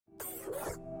Hi,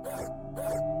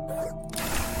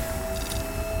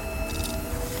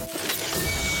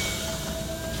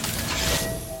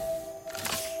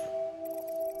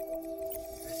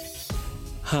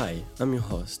 I'm your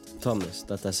host, Thomas,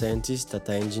 data scientist,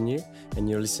 data engineer, and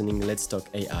you're listening Let's Talk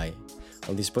AI.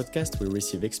 On this podcast, we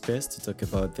receive experts to talk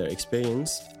about their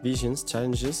experience, visions,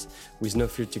 challenges, with no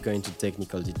fear to go into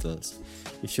technical details.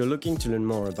 If you're looking to learn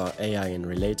more about AI and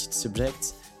related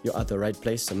subjects, you're at the right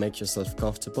place, so make yourself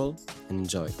comfortable and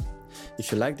enjoy.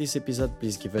 If you like this episode,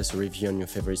 please give us a review on your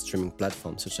favorite streaming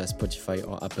platform, such as Spotify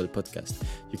or Apple Podcast.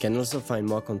 You can also find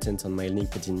more content on my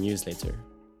LinkedIn newsletter.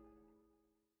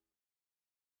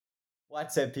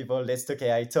 What's up, people? Let's Talk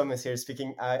AI. Thomas here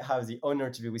speaking. I have the honor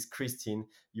to be with Kristen.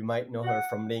 You might know her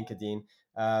from LinkedIn.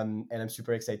 And I'm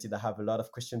super excited. I have a lot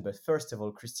of questions. But first of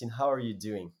all, Kristen, how are you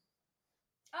doing?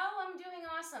 Oh, I'm doing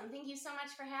awesome. Thank you so much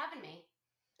for having me.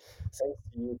 Thanks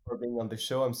to you for being on the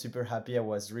show. I'm super happy. I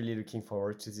was really looking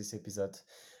forward to this episode.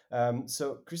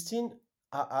 So, Christine,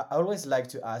 I always like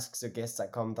to ask the guests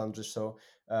that come down the show,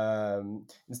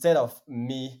 instead of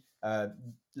me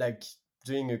like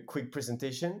doing a quick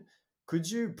presentation, could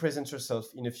you present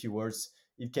yourself in a few words?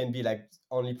 It can be like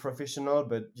only professional,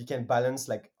 but you can balance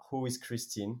like who is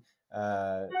Christine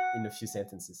in a few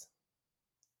sentences.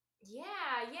 Yeah.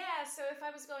 So if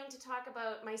I was going to talk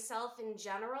about myself in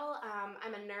general,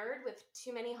 I'm a nerd with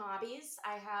too many hobbies.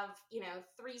 I have,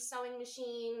 3 sewing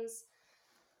machines,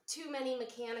 too many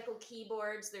mechanical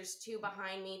keyboards. There's 2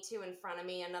 behind me, 2 in front of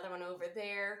me, another one over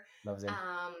there. Love them.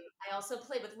 I also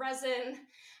play with resin.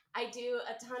 I do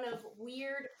a ton of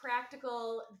weird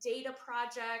practical data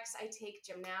projects. I take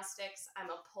gymnastics. I'm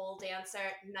a pole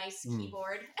dancer. Nice Mm.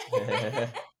 keyboard.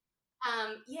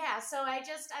 So I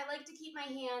like to keep my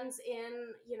hands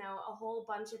in, a whole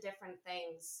bunch of different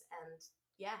things. And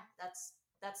yeah, that's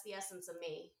the essence of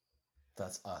me.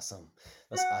 That's awesome.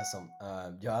 That's awesome.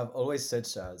 You have always such.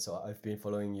 So I've been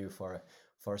following you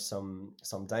for some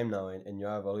time now, and you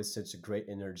have always such a great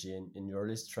energy, and you're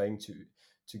always trying to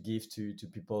give to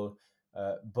people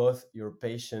both your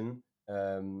passion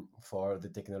for the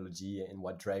technology and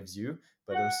what drives you,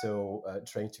 but also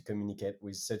trying to communicate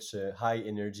with such a high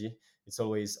energy. It's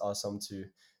always awesome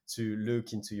to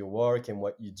look into your work and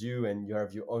what you do, and you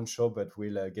have your own show. But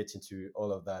we'll get into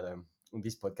all of that in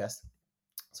this podcast.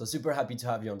 So super happy to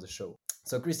have you on the show.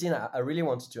 So Christina, I really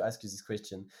wanted to ask you this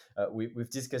question. We've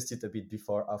discussed it a bit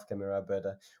before off camera, but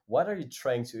what are you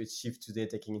trying to achieve today,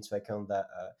 taking into account that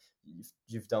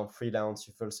you've done freelance,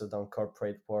 you've also done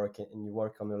corporate work, and you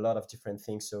work on a lot of different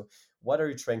things. So what are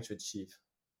you trying to achieve?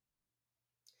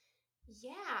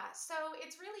 Yeah, so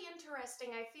it's really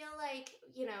interesting. I feel like,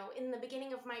 in the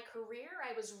beginning of my career,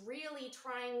 I was really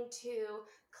trying to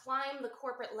climb the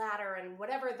corporate ladder and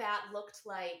whatever that looked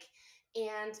like.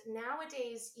 And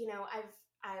nowadays,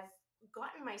 I've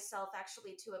gotten myself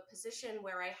actually to a position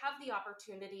where I have the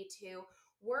opportunity to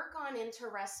work on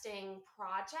interesting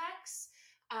projects.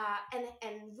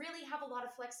 And really have a lot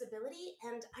of flexibility,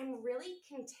 and I'm really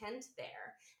content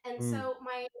there. And Mm, so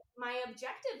my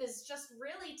objective is just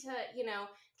really to,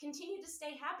 continue to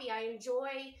stay happy. I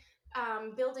enjoy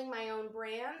building my own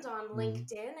brand on mm,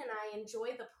 LinkedIn, and I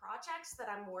enjoy the projects that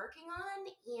I'm working on.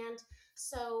 And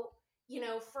so,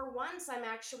 for once, I'm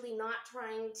actually not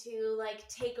trying to like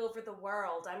take over the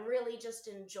world. I'm really just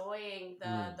enjoying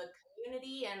mm. the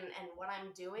community and what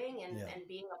I'm doing, and, Yeah, and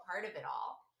being a part of it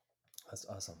all. that's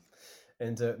awesome.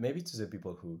 And maybe to the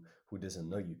people who doesn't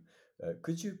know you,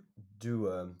 could you do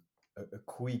a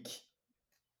quick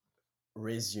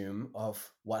resume of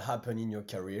what happened in your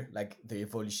career, like the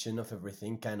evolution of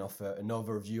everything, kind of an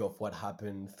overview of what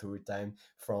happened through time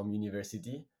from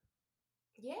university.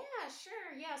 Yeah,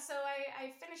 sure. Yeah. So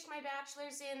I finished my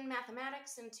bachelor's in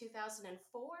mathematics in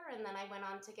 2004, and then I went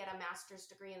on to get a master's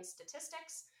degree in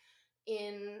statistics.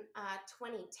 In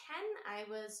 2010, I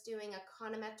was doing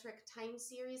econometric time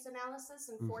series analysis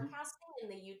and Hmm. forecasting in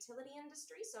the utility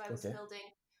industry. So I was Okay. building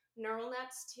neural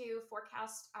nets to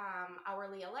forecast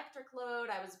hourly electric load.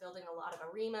 I was building a lot of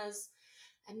ARIMAs.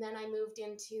 And then I moved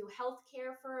into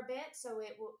healthcare for a bit. So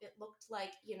it looked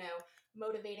like,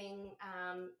 motivating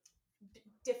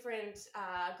different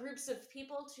groups of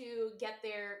people to get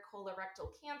their colorectal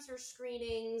cancer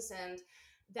screenings and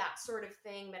that sort of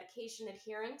thing, medication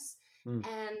adherence. Mm,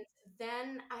 And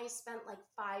then I spent like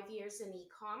 5 years in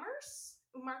e-commerce,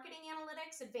 marketing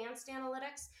analytics, advanced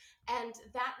analytics, and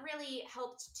that really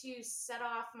helped to set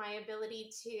off my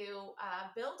ability to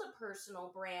build a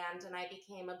personal brand. And I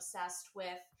became obsessed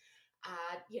with,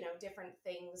 different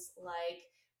things like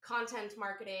content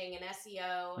marketing and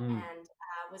SEO, mm, and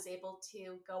was able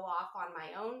to go off on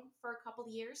my own for a couple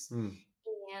of years. mm.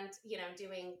 and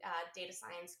doing data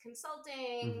science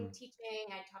consulting, Mm-hmm. teaching.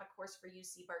 I taught a course for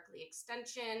UC Berkeley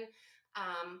Extension.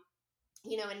 Um,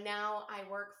 and now I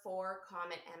work for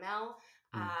Comet ML.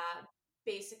 Mm.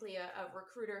 Basically, a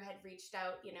recruiter had reached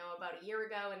out, about a year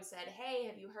ago and said, "Hey,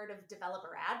 have you heard of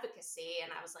developer advocacy?"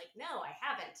 And I was like, "No, I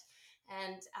haven't."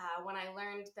 And when I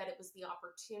learned that it was the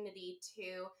opportunity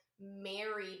to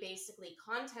marry basically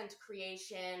content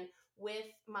creation with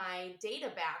my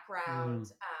data background,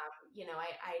 Mm.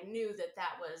 I knew that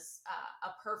that was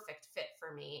a perfect fit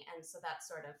for me. And so that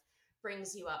sort of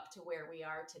brings you up to where we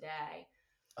are today.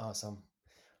 Awesome.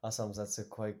 Awesome. That's a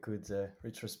quite good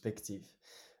retrospective.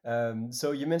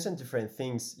 So you mentioned different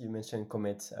things. You mentioned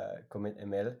Comet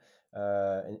ML,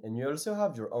 and you also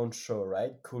have your own show,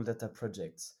 right? Cool Data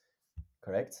Projects,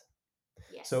 correct?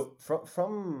 Yes. So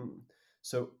from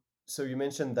so so you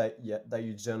mentioned that, yeah, that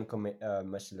you join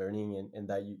machine learning, and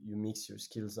that you mix your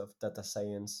skills of data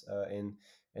science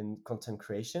and content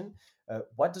creation.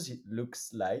 What does it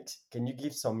looks like? Can you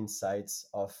give some insights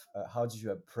of how do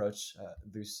you approach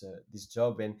this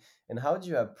job, and how do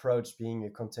you approach being a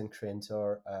content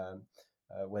creator,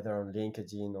 whether on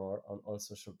LinkedIn or on all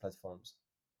social platforms?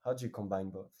 How do you combine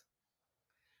both?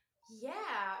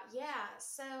 Yeah, yeah.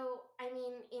 So, I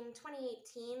mean, in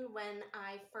 2018, when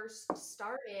I first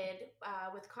started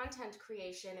with content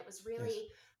creation, it was Yes.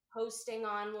 really posting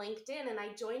on LinkedIn, and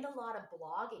I joined a lot of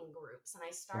blogging groups, and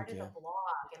I started a Okay.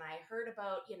 blog, and I heard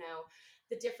about,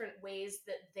 the different ways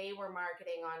that they were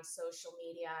marketing on social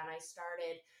media, and I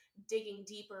started digging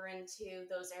deeper into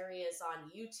those areas on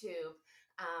YouTube.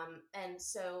 And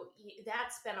so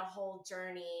that's been a whole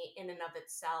journey in and of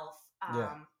itself.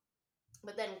 Yeah.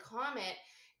 But then Comet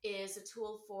is a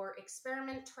tool for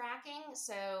experiment tracking.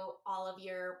 So all of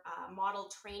your model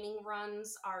training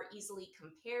runs are easily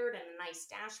compared in a nice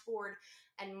dashboard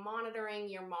and monitoring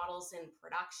your models in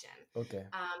production. Okay.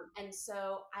 And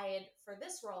so for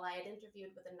this role, I had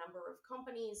interviewed with a number of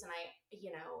companies, and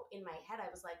in my head, I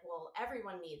was like, well,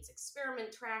 everyone needs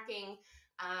experiment tracking.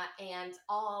 And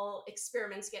all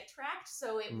experiments get tracked.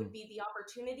 So it would Mm. be the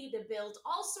opportunity to build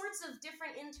all sorts of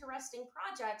different interesting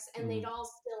projects, and they'd Mm. all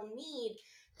still need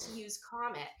to use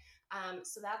Comet.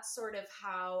 So that's sort of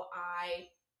how I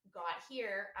got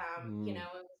here. Mm.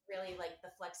 It was really like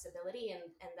the flexibility,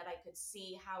 and that I could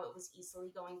see how it was easily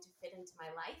going to fit into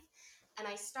my life. And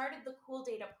I started the Cool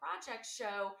Data Project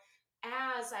show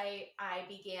as I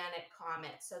began at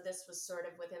Comet. So this was sort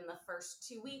of within the first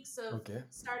 2 weeks of Okay.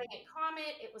 starting at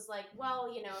Comet. It was like,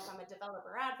 well, if I'm a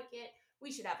developer advocate,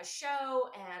 we should have a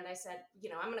show. And I said,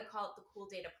 I'm going to call it the Cool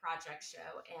Data Project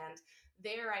Show. And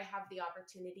there I have the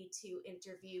opportunity to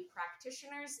interview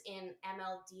practitioners in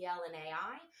ML, DL, and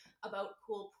AI about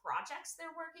cool projects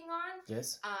they're working on.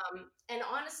 Yes. And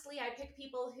honestly, I pick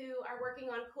people who are working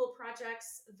on cool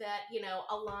projects that,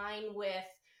 align with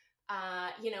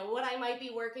what I might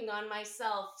be working on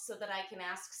myself, so that I can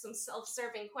ask some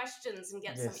self-serving questions and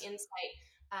get some Yes. insight.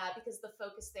 Because the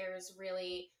focus there is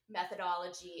really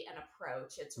methodology and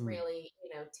approach. It's Mm. really,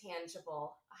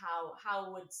 tangible.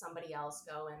 How would somebody else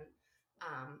go and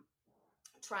um,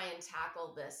 try and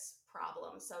tackle this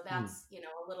problem? So Mm. that's,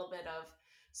 a little bit of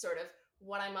sort of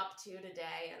what I'm up to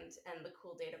today, and the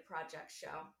Cool Data Project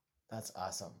show. That's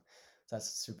awesome. That's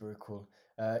super cool.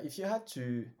 If you had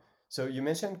to, so you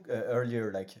mentioned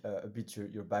earlier, like a bit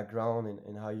your background,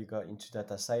 and how you got into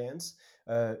data science.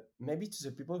 Maybe to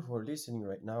the people who are listening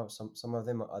right now, some of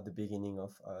them are at the beginning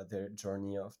of their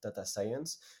journey of data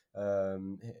science,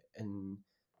 um,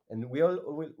 and we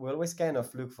always kind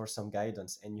of look for some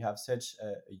guidance. And you have such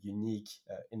a unique,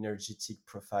 energetic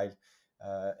profile,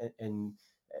 and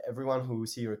everyone who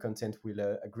see your content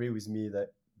will agree with me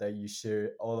that you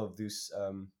share all of this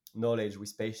knowledge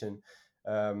with passion.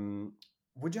 Um,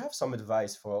 would you have some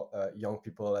advice for young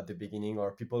people at the beginning,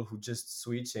 or people who just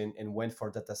switch and went for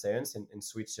data science and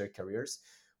switch their careers?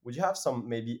 Would you have some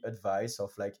maybe advice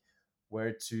of like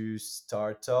where to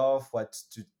start off, what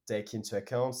to take into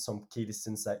account, some key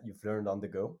lessons that you've learned on the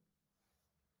go?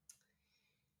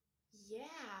 Yeah.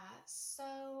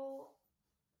 So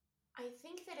I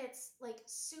think that it's like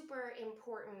super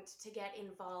important to get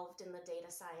involved in the data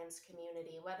science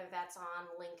community, whether that's on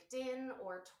LinkedIn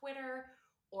or Twitter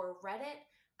or Reddit.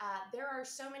 There are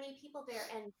so many people there,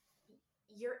 and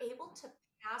you're able to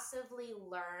passively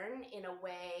learn in a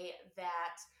way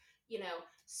that,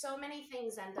 so many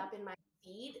things end up in my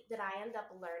feed that I end up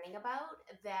learning about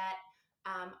that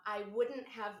I wouldn't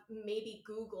have maybe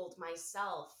Googled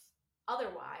myself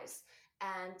otherwise.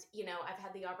 And, I've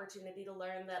had the opportunity to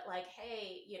learn that, like,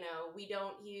 hey, we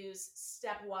don't use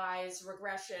stepwise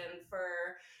regression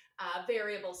for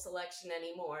variable selection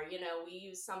anymore. We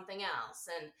use something else.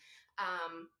 And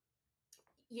Um,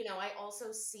 I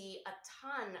also see a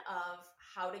ton of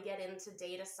how to get into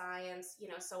data science.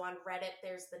 So on Reddit,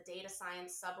 there's the data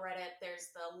science subreddit, there's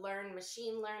the learn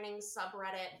machine learning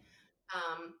subreddit.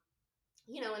 Um,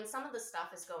 and some of the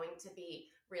stuff is going to be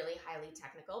really highly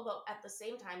technical, but at the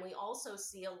same time, we also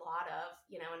see a lot of,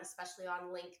 and especially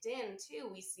on LinkedIn too,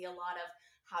 we see a lot of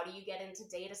how do you get into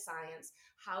data science?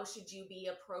 How should you be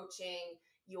approaching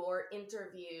your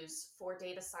interviews for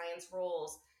data science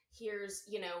roles? Here's,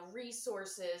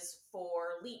 resources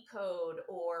for leak code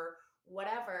or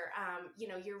whatever.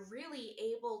 You're really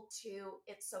able to,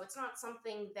 it's not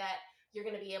something that you're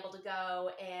going to be able to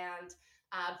go and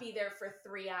be there for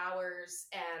 3 hours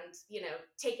and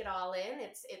take it all in.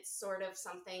 It's sort of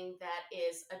something that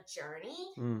is a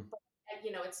journey, Mm. but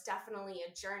it's definitely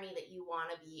a journey that you want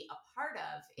to be a part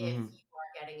of if Mm-hmm. you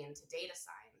are getting into data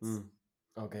science.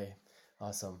 Mm. Okay,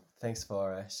 awesome. Thanks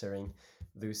for sharing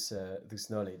this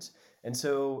knowledge. And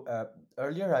so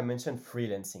earlier I mentioned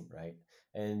freelancing, right?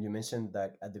 And you mentioned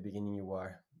that at the beginning you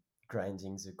were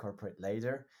grinding the corporate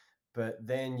ladder, but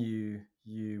then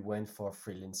you went for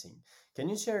freelancing. Can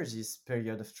you share this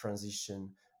period of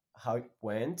transition, how it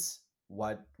went,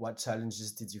 what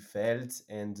challenges did you felt,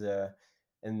 and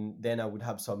then I would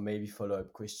have some maybe follow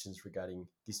up questions regarding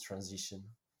this transition.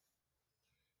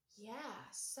 Yeah,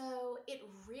 so it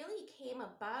really came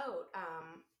about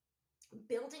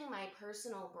building my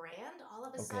personal brand. All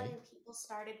of a Okay. sudden, people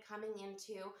started coming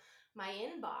into my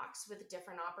inbox with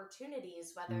different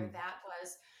opportunities, whether Mm. that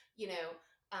was, you know,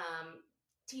 um,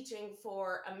 teaching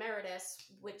for emeritus,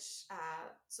 which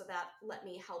so that let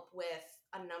me help with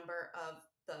a number of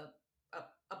the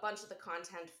a bunch of the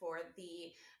content for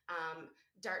the um,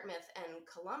 Dartmouth and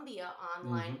Columbia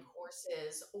online Mm-hmm.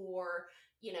 courses, or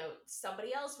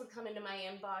somebody else would come into my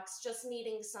inbox just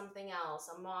needing something else,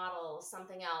 a model,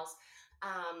 something else.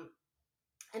 Um,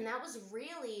 and that was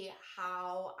really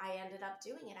how I ended up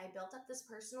doing it. I built up this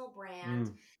personal brand,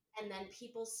 Mm. and then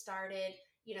people started,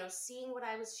 seeing what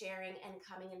I was sharing and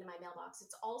coming into my mailbox.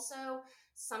 It's also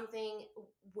something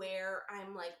where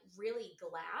I'm like really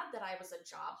glad that I was a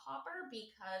job hopper,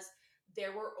 because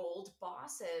there were old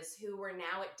bosses who were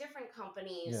now at different Yeah.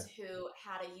 companies who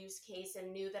had a use case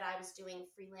and knew that I was doing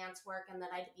freelance work and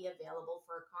that I'd be available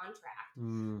for a contract.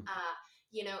 Mm. Uh,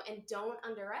 and don't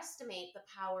underestimate the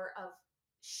power of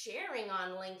sharing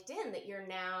on LinkedIn that you're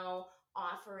now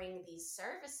offering these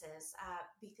services,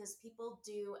 because people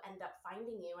do end up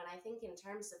finding you. And I think in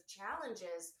terms of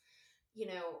challenges,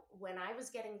 when I was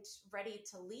getting ready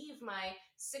to leave my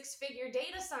 6-figure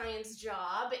data science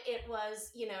job, it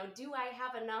was, do I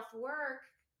have enough work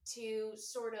to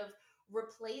sort of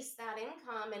replace that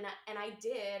income? And I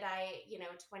did.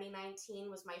 2019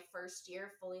 was my first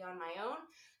year fully on my own,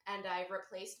 and I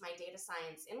replaced my data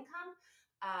science income.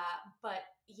 But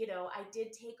I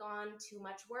did take on too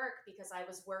much work because I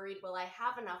was worried, will I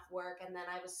have enough work? And then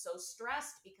I was so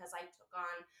stressed because I took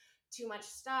on too much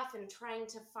stuff, and trying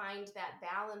to find that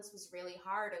balance was really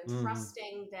hard, and Mm-hmm.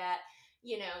 trusting that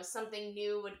something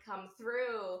new would come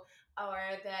through, or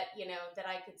that that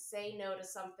I could say no to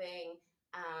something,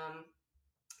 um,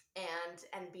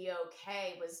 and be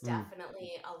okay, was Mm.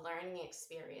 definitely a learning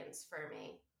experience for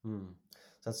me. Mm.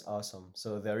 That's awesome.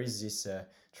 So there is this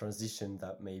transition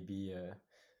that may be,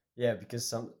 yeah, because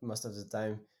some most of the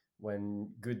time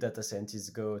when good data scientists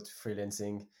go to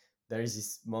freelancing, there is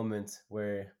this moment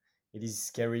where it is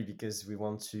scary because we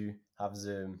want to have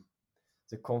the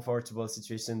comfortable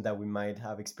situation that we might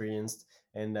have experienced,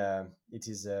 and it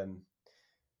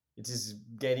is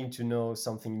getting to know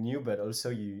something new, but also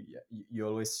you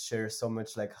always share so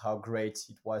much like how great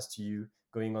it was to you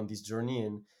going on this journey,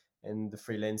 and the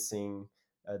freelancing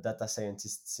data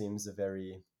scientist seems a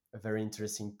very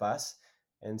interesting path.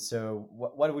 And so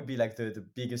what would be like the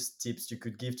biggest tips you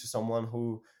could give to someone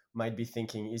who might be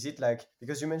thinking, is it like,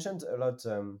 because you mentioned a lot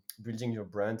building your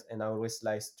brand, and I always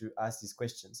like to ask these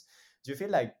questions, do you feel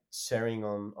like sharing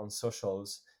on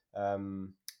socials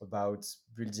about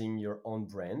building your own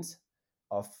brand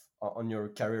of on your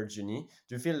career journey,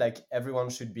 do you feel like everyone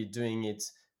should be doing it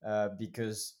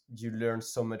because you learn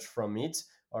so much from it,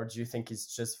 or do you think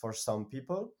it's just for some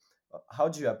people? How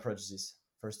do you approach this,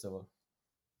 first of all?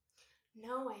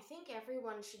 No, I think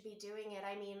everyone should be doing it.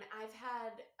 I mean,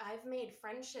 I've made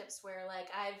friendships where, like,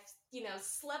 I've,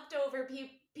 slept over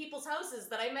people's houses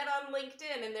that I met on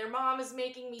LinkedIn, and their mom is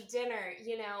making me dinner,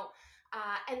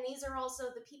 and these are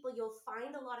also the people, you'll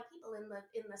find a lot of people in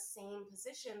the same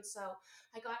position. So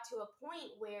I got to a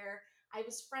point where I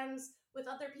was friends with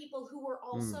other people who were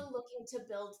Mm, also looking to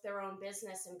build their own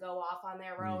business and go off on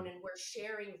their own, mm, and we're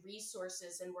sharing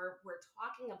resources and we're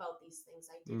talking about these things.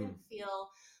 I didn't mm, feel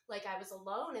like I was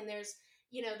alone. And there's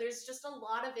just a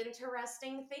lot of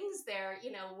interesting things there.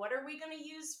 What are we going to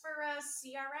use for a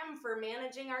CRM for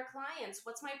managing our clients?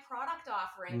 What's my product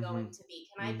offering going mhm, to be?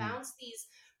 Can I mhm, bounce these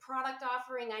product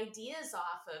offering ideas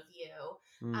off of you?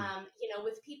 mm.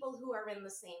 With people who are in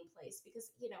the same place. Because,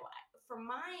 from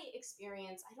my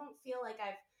experience, I don't feel like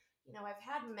I've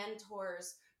had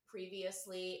mentors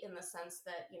previously, in the sense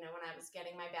that, when I was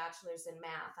getting my bachelor's in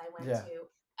math, I went Yeah. to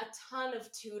a ton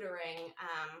of tutoring,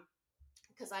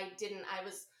 because I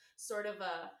was sort of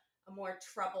a more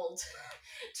troubled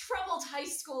troubled high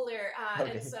schooler, and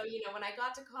Okay. so, when I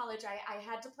got to college, I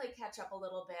had to play catch up a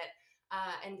little bit,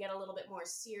 and get a little bit more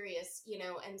serious,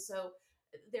 and so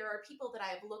there are people that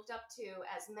I've looked up to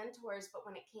as mentors, but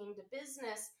when it came to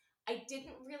business, I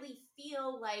didn't really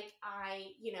feel like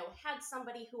I, had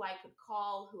somebody who I could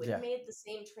call who had Yeah. made the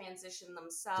same transition Yeah.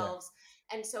 themselves.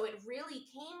 And so it really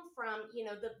came from,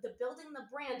 the building the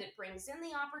brand. It brings in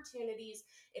the opportunities.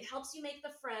 It helps you make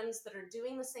the friends that are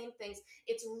doing the same things.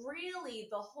 It's really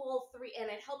the whole three, and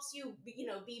it helps you,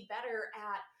 be better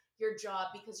at your job,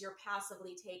 because you're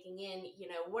passively taking in,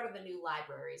 what are the new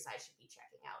libraries I should be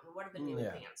checking out, and what are the new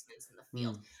Yeah. advancements in the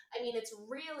field. Mm, I mean, it's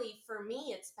really, for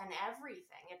me, it's been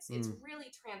everything. It's mm.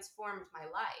 really transformed my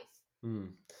life.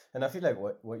 Mm. And I feel like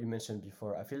what you mentioned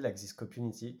before, I feel like this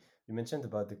community, you mentioned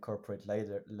about the corporate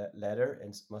ladder,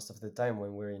 and most of the time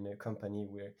when we're in a company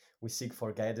where we seek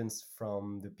for guidance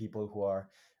from the people who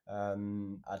are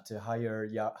at a higher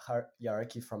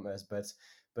hierarchy from us,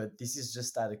 but this is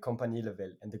just at a company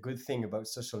level. And the good thing about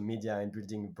social media and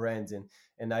building brands,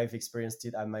 and I've experienced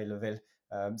it at my level,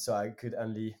 so I could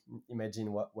only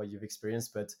imagine what you've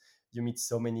experienced, but you meet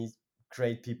so many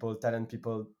great people, talent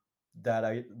people that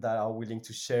are willing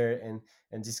to share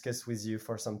and discuss with you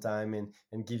for some time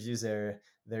and give you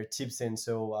their tips. And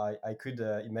so I could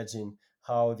imagine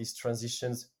how these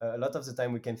transitions, a lot of the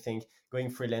time we can think going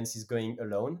freelance is going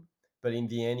alone, but in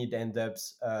the end it ends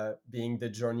up being the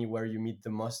journey where you meet the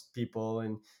most people,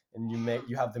 and Yeah.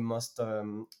 you have the most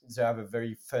you have a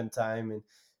very fun time,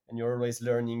 and you're always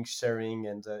learning, sharing,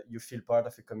 and you feel part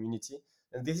of a community.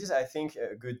 And this is, I think,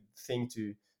 a good thing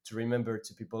to remember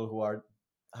to people who are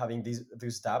having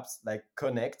these doubts, like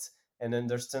connect and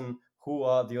understand who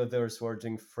are the others who are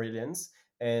doing freelance,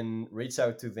 and reach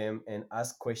out to them and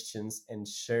ask questions and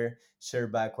share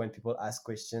back when people ask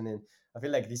questions. And I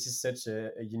feel like this is such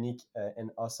a unique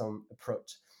and awesome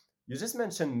approach. You just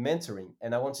mentioned mentoring,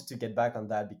 and I wanted to get back on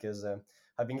that because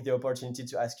having the opportunity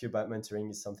to ask you about mentoring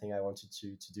is something I wanted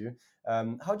to do.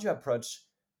 How do you approach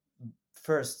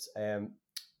first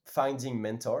finding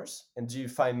mentors, and do you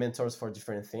find mentors for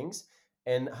different things,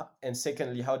 and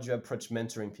secondly, how do you approach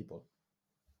mentoring people?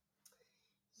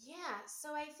 Yeah,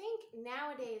 so I think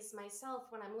nowadays, myself,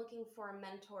 when I'm looking for a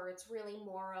mentor, it's really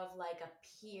more of like a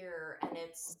peer, and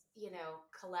it's,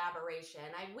 collaboration.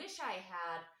 I wish I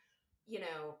had,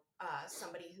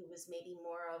 somebody who was maybe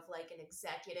more of like an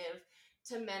executive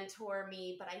to mentor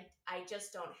me, but I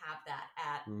just don't have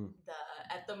that Mm,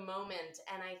 at the moment.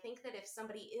 And I think that if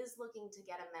somebody is looking to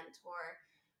get a mentor,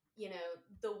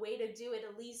 the way to do it,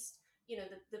 at least,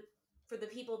 the for the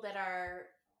people that are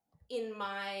in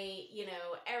my,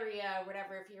 area or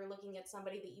whatever, if you're looking at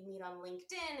somebody that you meet on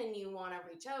LinkedIn and you want to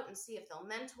reach out and see if they'll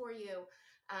mentor you,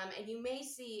 and you may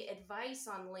see advice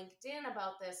on LinkedIn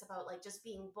about this, about like just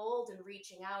being bold and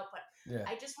reaching out. But yeah.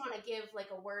 I just want to give like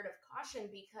a word of caution,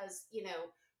 because,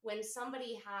 when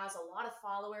somebody has a lot of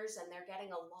followers and they're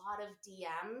getting a lot of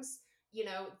DMs,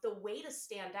 the way to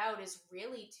stand out is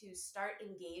really to start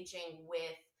engaging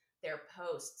with their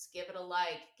posts. Give it a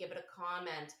like, give it a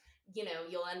comment.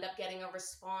 You'll end up getting a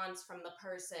response from the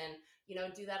person.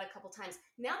 Do that a couple times.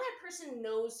 Now that person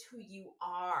knows who you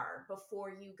are before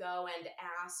you go and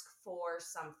ask for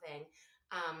something.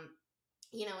 um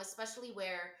Especially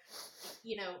where,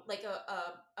 like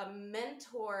a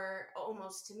mentor,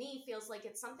 almost to me feels like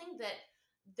it's something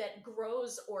that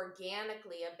grows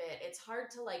organically a bit. It's hard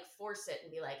to like force it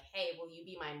and be like, hey, will you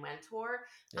be my mentor?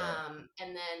 Yeah.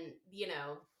 And then,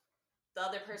 the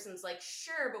other person's like,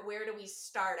 sure, but where do we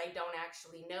start? I don't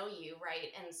actually know you, right?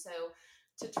 And so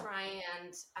to try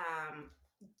and,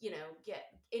 get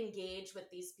engage with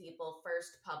these people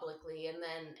first publicly, and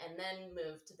then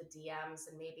move to the DMs,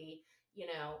 and maybe,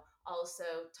 also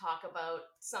talk about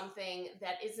something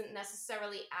that isn't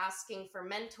necessarily asking for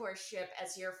mentorship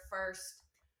as your first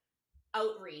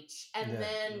outreach, and Yeah.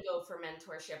 then go for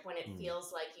mentorship when it Mm,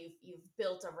 feels like you've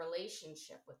built a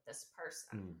relationship with this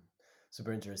person. mm.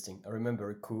 Super interesting. I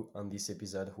remember Ku on this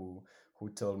episode who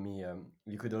told me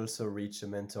you could also reach a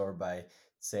mentor by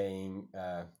saying,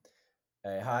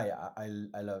 "Hi,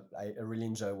 I really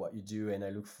enjoy what you do, and I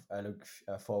look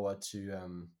forward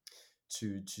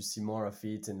to see more of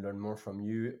it and learn more from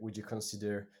you. Would you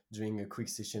consider doing a quick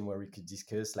session where we could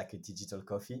discuss like a digital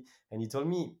coffee?" And he told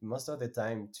me most of the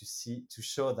time to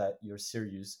show that you're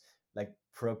serious, like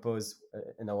propose,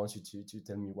 and I want you to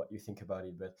tell me what you think about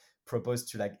it, but propose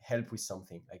to like help with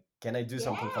something. Like, can I do Yeah.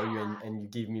 something for you? And you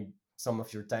give me some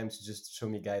of your time to just show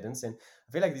me guidance. And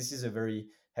I feel like this is a very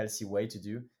healthy way to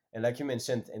do. And like you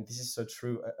mentioned, and this is so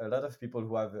true, a lot of people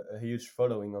who have a huge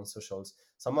following on socials,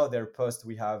 some of their posts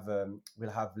we have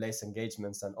will have less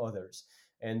engagements than others.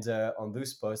 And on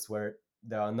those posts where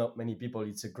there are not many people,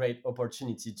 it's a great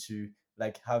opportunity to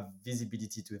like have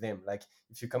visibility to them. Like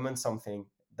if you comment something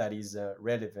that is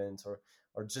relevant,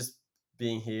 or just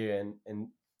being here, and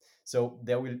so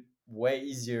they will way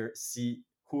easier see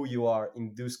who you are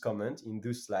in those comments, in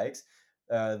those likes,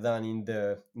 than in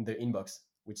the inbox,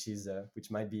 which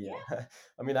might be Yeah.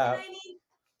 I mean, And I mean,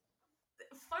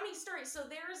 funny story. So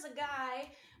there's a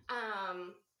guy,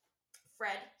 um,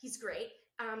 Fred. He's great.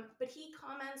 But he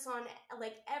comments on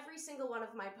like every single one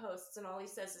of my posts, and all he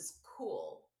says is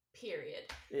 "cool." Period.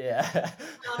 yeah.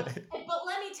 But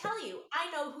let me tell you,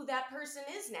 I know who that person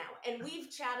is now, and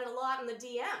we've chatted a lot in the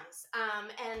DMs.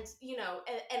 And you know,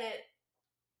 and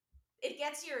it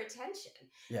gets your attention.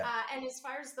 Yeah. And as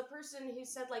far as the person who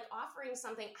said like offering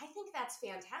something, I think that's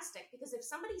fantastic, because if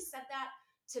somebody said that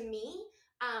to me,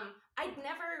 I'd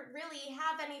never really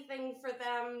have anything for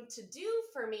them to do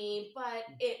for me, but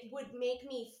it would make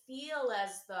me feel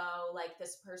as though like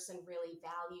this person really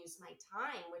values my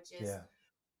time, which is Yeah.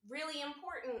 really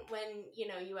important when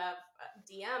you have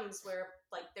DMs where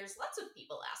like there's lots of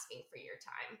people asking for your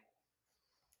time.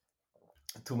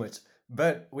 Too much.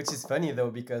 But which is funny though,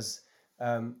 because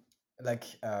um like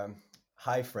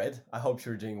hi Fred, I hope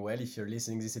you're doing well. If you're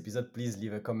listening this episode, please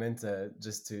leave a comment,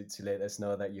 just to let us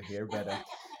know that you're here. But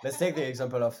let's take the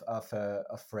example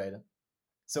of Fred.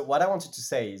 So what I wanted to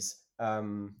say is,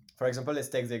 for example, let's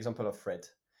take the example of Fred.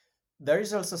 There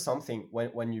is also something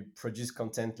when you produce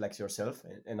content like yourself,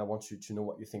 and I want you to know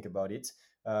what you think about it.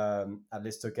 At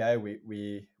least okay,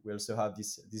 we also have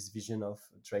this vision of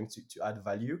trying to add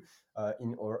value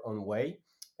in our own way,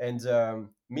 and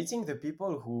meeting the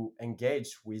people who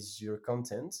engage with your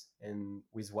content and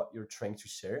with what you're trying to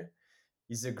share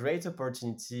is a great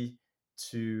opportunity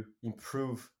to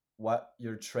improve what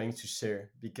you're trying to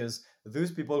share, because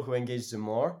those people who engage the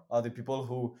more are the people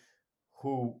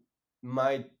who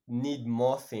might need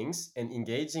more things, and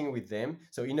engaging with them.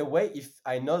 So in a way, if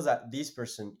I know that this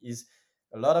person is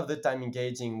a lot of the time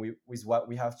engaging with what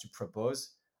we have to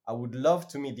propose, I would love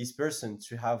to meet this person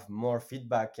to have more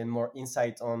feedback and more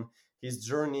insight on his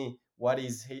journey. What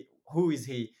is he? Who is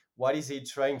he? What is he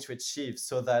trying to achieve?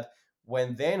 So that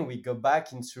when then we go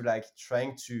back into like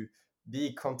trying to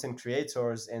be content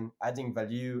creators and adding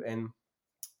value and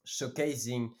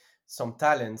showcasing some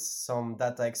talents, some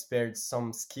data experts,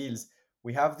 some skills,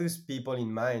 we have those people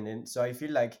in mind. And so I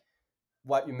feel like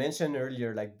what you mentioned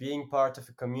earlier, like being part of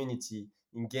a community,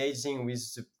 engaging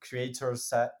with the creators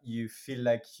that you feel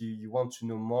like you want to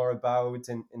know more about,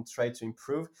 and try to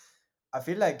improve. I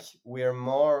feel like we're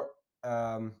more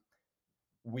um,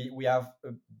 we have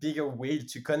a bigger way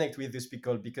to connect with these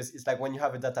people, because it's like when you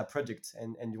have a data project,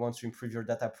 and you want to improve your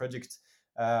data project.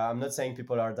 I'm not saying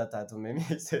people are data, or maybe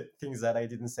it's things that I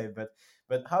didn't say,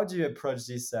 but how do you approach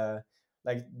this?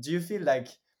 Like, do you feel like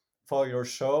for your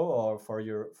show or for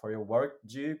your work,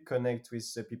 do you connect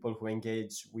with the people who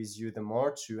engage with you the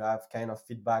more to have kind of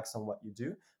feedbacks on what you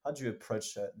do? How do you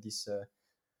approach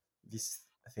this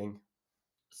thing?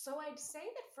 So I'd say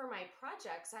that for my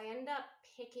projects, I end up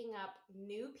picking up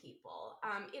new people.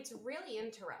 It's really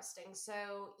interesting. So,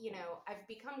 I've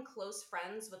become close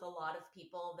friends with a lot of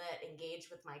people that engage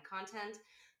with my content.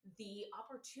 The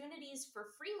opportunities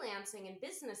for freelancing and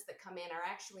business that come in are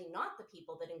actually not the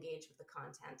people that engage with the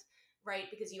content,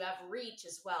 right? Because you have reach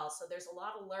as well. So there's a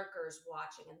lot of lurkers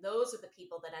watching, and those are the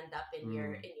people that end up in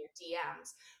your Mm,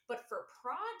 DMs. But for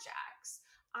projects,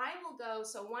 I will go.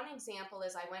 So, one example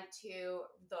is I went to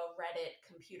the Reddit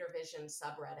computer vision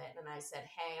subreddit and I said,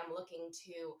 hey, I'm looking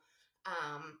to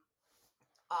um,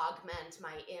 augment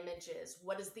my images.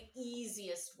 What is the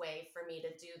easiest way for me to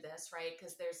do this, right?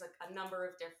 Because there's a number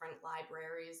of different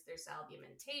libraries, there's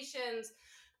Albumentations.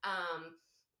 Um,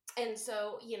 and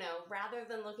so, rather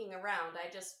than looking around, I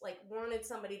just like wanted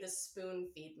somebody to spoon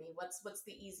feed me. What's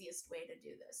the easiest way to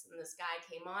do this? And this guy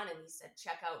came on and he said,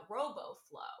 check out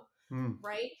RoboFlow, mm,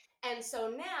 right? And so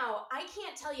now I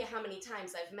can't tell you how many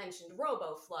times I've mentioned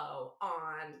RoboFlow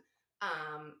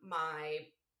my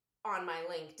on my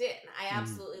LinkedIn. I Mm.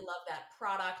 absolutely love that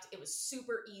product. It was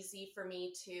super easy for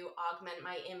me to augment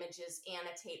my images,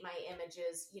 annotate my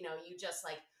images. You just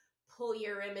like pull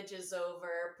your images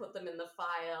over, put them in the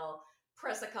file,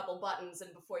 press a couple buttons,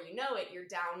 and before you know it, you're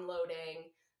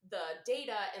downloading the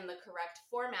data in the correct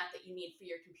format that you need for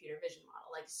your computer vision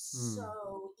model. Like, Mm.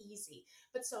 so easy.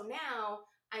 But so now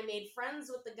I made friends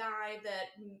with the guy that,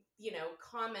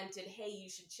 commented, hey, you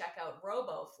should check out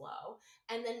RoboFlow.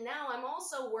 And then now I'm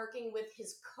also working with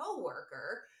his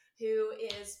coworker who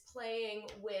is playing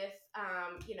with,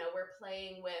 we're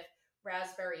playing with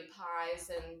Raspberry Pis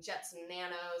and Jets and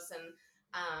Nanos and,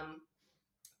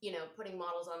 putting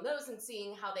models on those and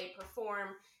seeing how they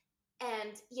perform.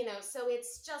 And, so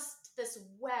it's just this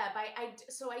web.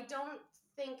 So I don't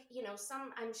think,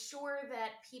 I'm sure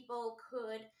that people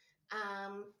could,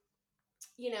 um,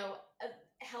 you know, uh,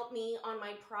 help me on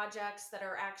my projects that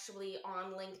are actually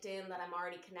on LinkedIn that I'm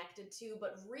already connected to.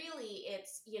 But really,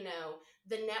 it's,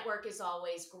 the network is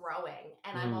always growing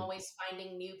and I'm Mm. always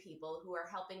finding new people who are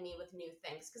helping me with new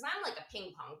things. Cause I'm like a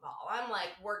ping pong ball. I'm like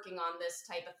working on this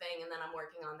type of thing and then I'm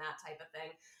working on that type of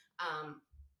thing. Um,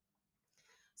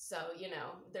 so,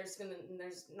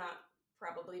 there's not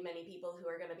probably many people who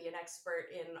are going to be an expert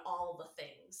in all the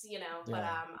things, but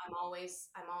Yeah. I'm always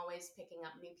picking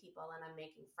up new people and I'm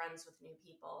making friends with new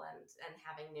people and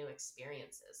having new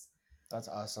experiences. That's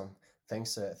awesome.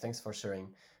 Thanks for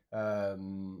sharing.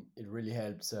 It really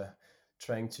helps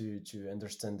trying to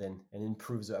understand and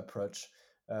improve the approach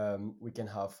we can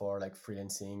have for like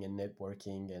freelancing and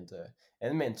networking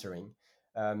and mentoring.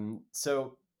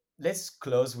 So let's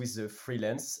close with the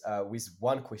freelance with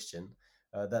one question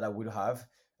that I would have.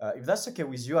 If that's okay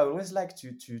with you, I always like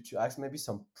to ask maybe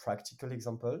some practical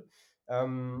example.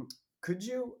 Um, could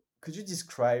you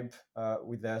describe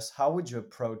with us how would you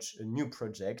approach a new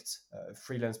project, a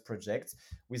freelance project,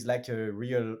 with like a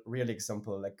real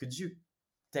example? Like, could you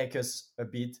take us a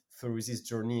bit through this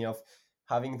journey of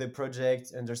having the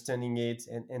project, understanding it,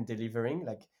 and delivering?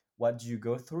 Like, what do you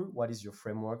go through? What is your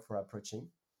framework for approaching?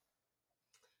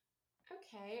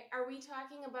 Okay, are we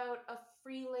talking about a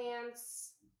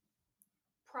freelance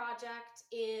project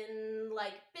in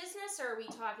like business, or are we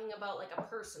talking about like a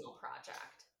personal project?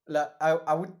 Like,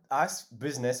 I would ask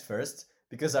business first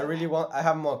because Okay. I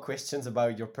have more questions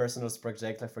about your personal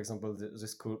project, like for example the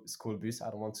school bus. I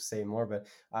don't want to say more, but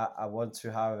I want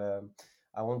to have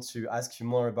I want to ask you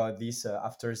more about this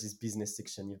after this business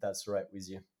section, if that's all right with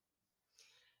you.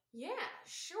 Yeah,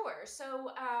 sure.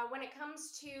 So when it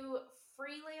comes to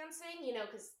freelancing,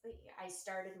 because I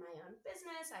started my own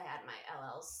business, I had my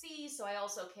LLC, so I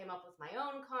also came up with my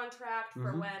own contract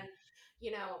for Mm-hmm. when,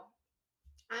 you know,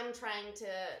 I'm trying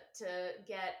to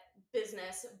get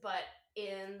business. But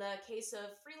in the case of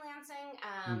freelancing,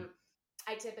 Mm.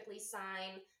 I typically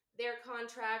sign their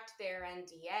contract, their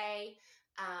NDA.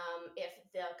 If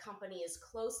the company is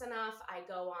close enough, I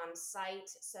go on site.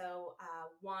 So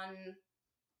one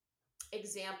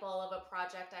example of a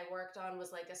project I worked on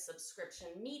was like a subscription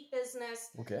meat business.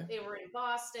 Okay. They were in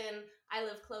Boston. I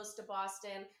live close to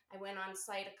Boston. I went on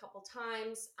site a couple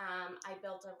times. I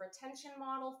built a retention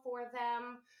model for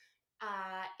them.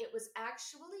 It was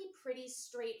actually pretty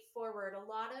straightforward. A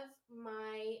lot of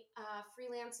my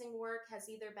freelancing work has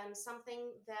either been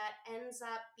something that ends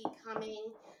up becoming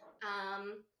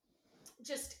um,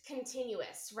 just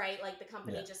continuous, right? Like the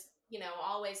company Yeah. just,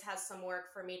 always has some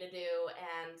work for me to do,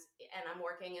 and I'm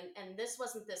working, and this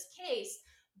wasn't this case,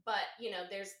 but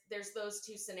there's those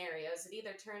two scenarios. It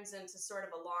either turns into sort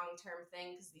of a long-term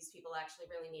thing because these people actually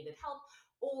really needed help,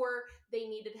 or they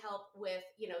needed help with,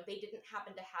 they didn't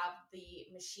happen to have the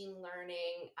machine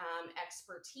learning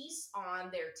expertise on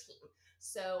their team.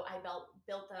 So I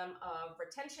built them a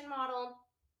retention model,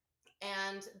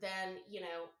 and then,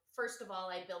 first of all,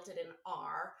 I built it in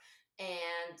R.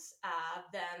 And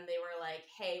then they were like,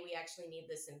 hey, we actually need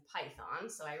this in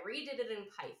Python. So I redid it in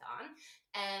Python.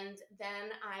 And then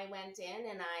I went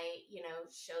in and I,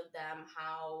 showed them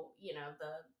how,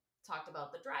 talked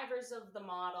about the drivers of the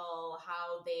model,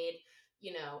 how they'd,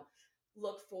 you know,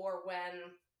 look for when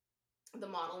the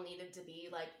model needed to be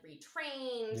like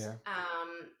retrained. Yeah.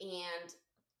 And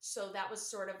so that was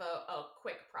sort of a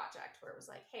quick project where it was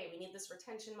like, hey, we need this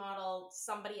retention model.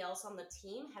 Somebody else on the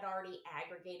team had already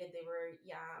aggregated, they were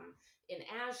in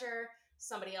Azure.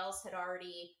 Somebody else had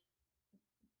already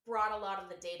brought a lot of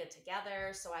the data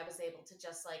together. So I was able to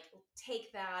just like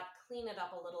take that, clean it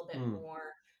up a little bit Mm.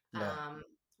 more, Yeah.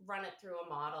 run it through a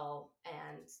model,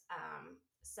 and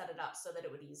set it up so that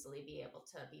it would easily be able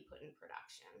to be put in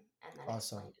production, and then explained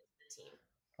Awesome. it to the team.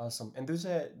 Awesome. And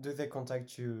do they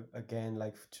contact you again,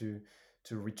 like to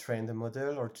retrain the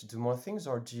model or to do more things,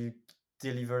 or do you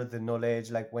deliver the knowledge,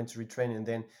 like when to retrain, and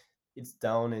then it's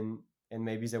down, and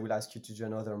maybe they will ask you to do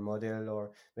another model,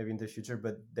 or maybe in the future,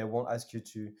 but they won't ask you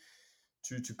to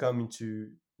come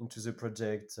into the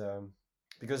project,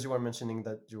 because you were mentioning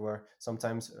that you were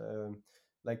sometimes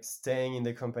like staying in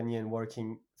the company and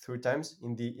working through times.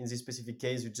 In this specific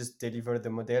case, you just deliver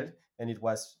the model and it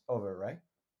was over, right?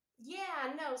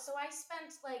 Yeah, no. So I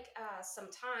spent like some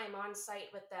time on site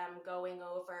with them going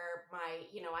over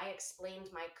I explained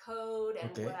my code and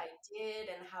what Okay. I did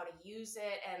and how to use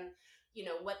it and,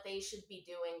 what they should be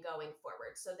doing going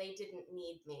forward. So they didn't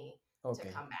need me to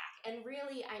Okay. come back. And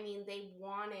really, I mean, they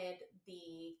wanted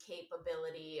the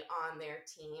capability on their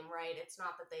team, right? It's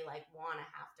not that they like want to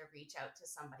have to reach out to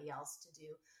somebody else to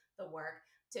do the work.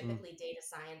 Mm. Typically, data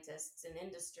scientists in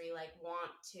industry like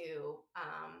want to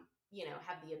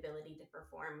have the ability to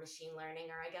perform machine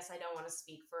learning. Or I guess I don't want to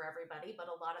speak for everybody, but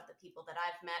a lot of the people that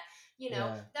I've met,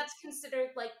 Yeah. that's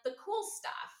considered like the cool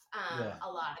stuff Yeah. a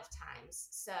lot of times.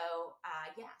 So,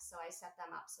 yeah, so I set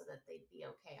them up so that they'd be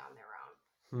okay on their own.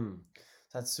 Hmm.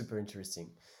 That's super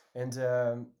interesting. And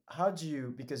how do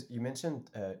you, because you mentioned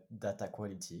data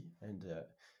quality, and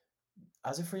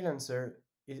as a freelancer,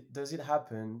 does it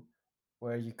happen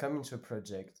where you come into a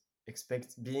project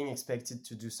being expected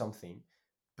to do something,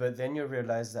 but then you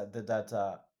realize that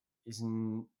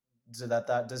isn't the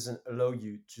data doesn't allow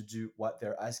you to do what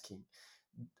they're asking?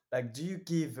 Like, do you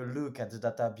give a look at the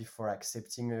data before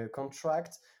accepting a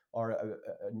contract, or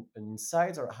an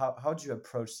insight, or how do you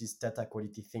approach this data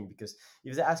quality thing? Because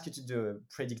if they ask you to do a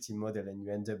predictive model and you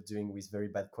end up doing with very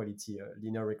bad quality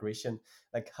linear regression,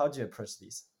 like, how do you approach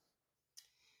this?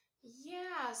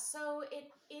 Yeah, so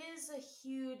it is a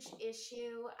huge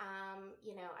issue.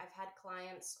 I've had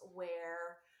clients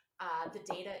where the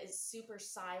data is super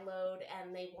siloed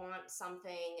and they want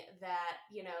something that,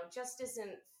 just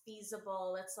isn't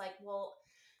feasible. It's like, well,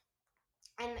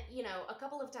 and a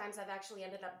couple of times I've actually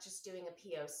ended up just doing a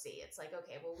POC. It's like,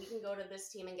 okay, well, we can go to this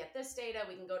team and get this data.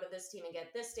 We can go to this team and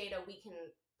get this data. We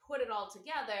can put it all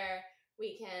together.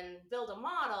 We can build a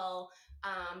model.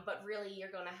 But really,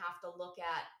 you're going to have to look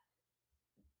at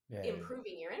Yeah, yeah,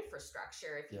 improving your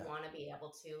infrastructure if you yeah. want to be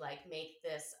able to like make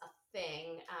this a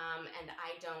thing. And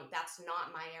I don't, that's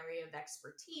not my area of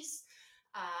expertise.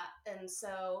 And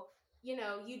so,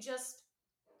 you just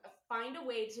find a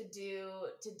way to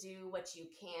do what you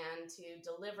can, to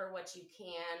deliver what you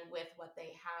can with what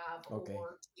they have, Okay.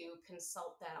 or to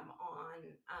consult them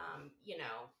on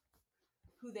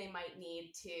who they might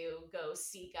need to go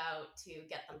seek out to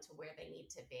get them to where they need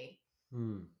to be.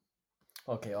 Hmm.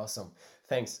 Okay, awesome.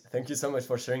 Thank you so much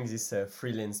for sharing this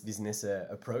freelance business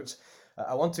approach.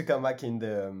 I want to come back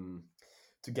to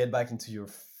get back into your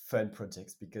fun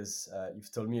projects, because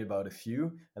you've told me about a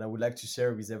few, and I would like to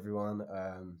share with everyone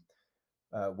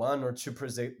one or two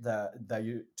projects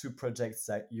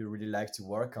that you really like to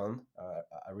work on.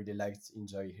 I really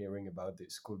enjoy hearing about the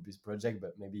school biz project,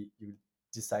 but maybe you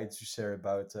decide to share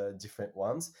about different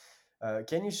ones.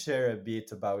 Can you share a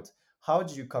bit about how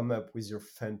do you come up with your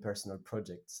fun personal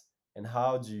projects, and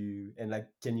how do you, and like,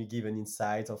 can you give an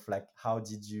insight of like how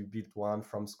did you build one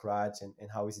from scratch, and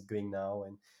how is it going now,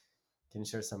 and can you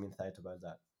share some insight about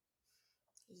that?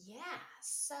 Yeah.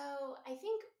 So I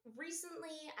think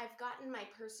recently I've gotten my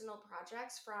personal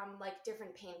projects from like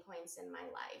different pain points in my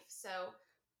life. So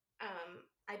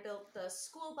I built the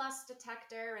school bus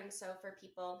detector. And so for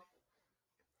people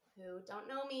who don't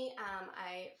know me,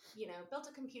 I, built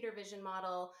a computer vision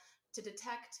model to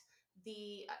detect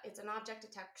it's an object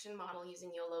detection model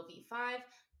using YOLO v5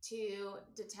 to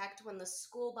detect when the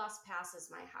school bus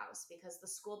passes my house, because the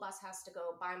school bus has to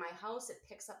go by my house. It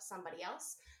picks up somebody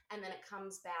else and then it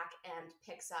comes back and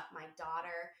picks up my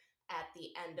daughter at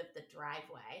the end of the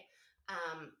driveway.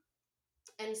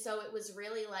 And so it was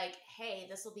really like, hey,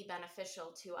 this will be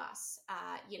beneficial to us.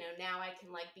 Now I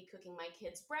can like be cooking my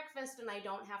kids breakfast and I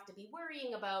don't have to be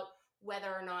worrying about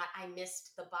whether or not I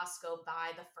missed the bus go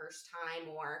by the first time,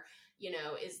 or,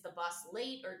 is the bus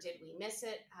late or did we miss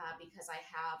it? Because I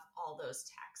have all those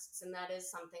texts. And that is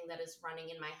something that is running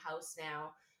in my house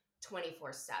now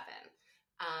 24/7.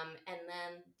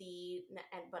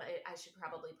 But I should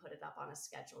probably put it up on a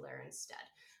scheduler instead.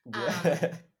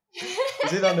 Um, Yeah.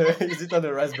 Is it on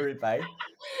the Raspberry Pi?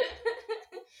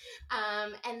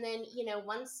 And then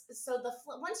once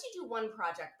you do one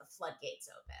project, the floodgates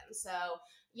open. So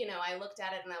I looked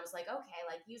at it and I was like, okay,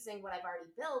 like using what I've already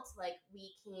built, like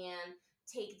we can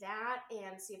take that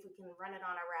and see if we can run it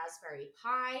on a Raspberry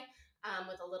Pi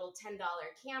with a little $10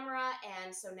 camera.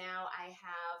 And so now I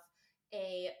have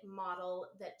a model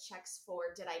that checks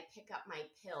for did I pick up my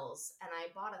pills? And I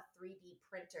bought a 3D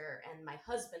printer, and my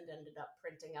husband ended up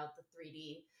printing out the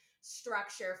 3D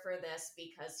structure for this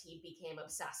because he became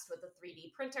obsessed with the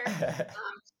 3D printer.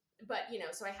 But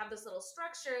so I have this little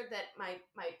structure that my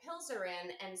pills are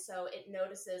in, and so it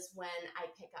notices when I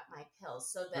pick up my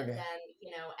pills, so that Okay. then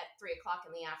at 3 o'clock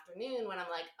in the afternoon when I'm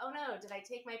like, oh no, did I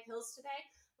take my pills today?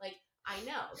 Like, I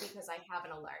know because I have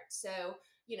an alert. So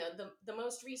the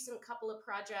most recent couple of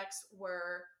projects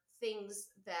were things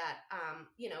that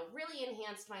really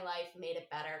enhanced my life, made it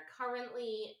better.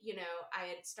 Currently, I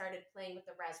had started playing with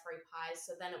the Raspberry Pis,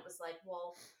 so then it was like,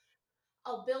 well,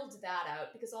 I'll build that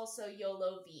out, because also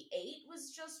YOLO V8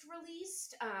 was just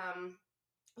released,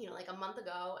 like a month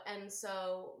ago. And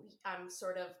so I'm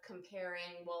sort of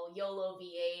comparing, well, YOLO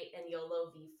V8 and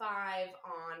YOLO V5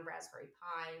 on Raspberry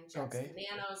Pi and Jetson Okay.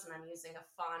 Nanos, and I'm using a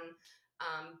fun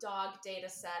dog data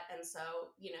set. And so,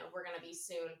 we're going to be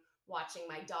soon watching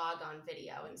my dog on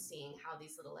video and seeing how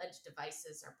these little edge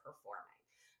devices are performing.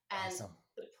 And Awesome.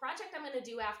 the project I'm going to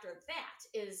do after that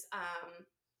is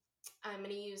I'm going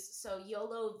to use, so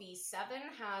YOLO V7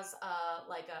 has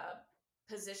like a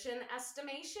position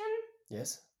estimation.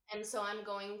 Yes. And so I'm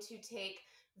going to take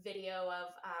video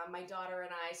of my daughter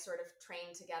and I sort of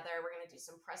train together. We're going to do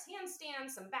some press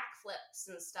handstands, some backflips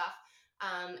and stuff,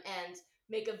 and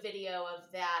make a video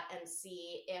of that and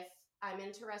see if I'm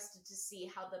interested to see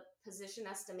how the position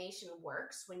estimation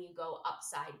works when you go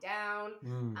upside down,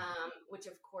 Mm. which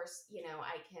of course,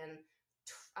 I can,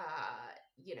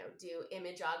 do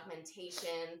image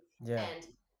augmentation Yeah. and,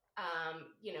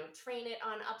 train it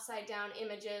on upside down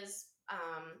images.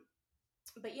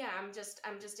 But yeah, I'm just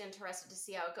interested to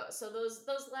see how it goes. So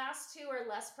those last two are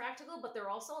less practical, but they're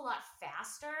also a lot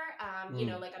faster.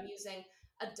 Mm. Like I'm using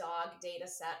a dog data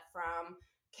set from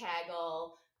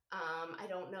Kaggle. I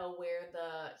don't know where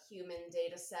the human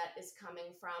data set is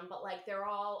coming from, but like they're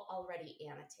all already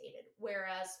annotated.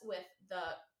 Whereas with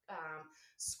the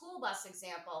school bus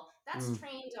example, that's Mm.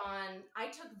 trained on, I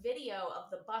took video of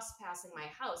the bus passing my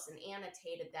house and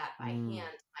annotated that by Mm.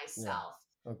 hand Yeah. myself.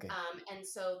 Okay. And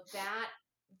so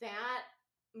that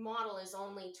model is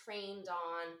only trained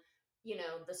on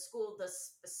the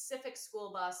specific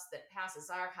school bus that passes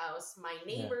our house, my Yeah.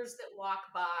 neighbors that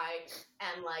walk by,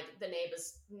 and like the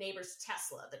neighbor's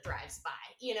Tesla that drives by.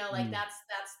 Like Mm.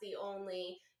 that's the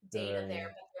only They're data there.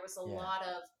 very. But there was a Yeah. lot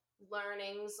of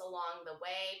learnings along the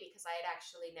way, because I had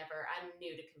actually never, I'm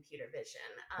new to computer vision.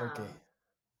 Okay.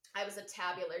 I was a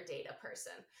tabular data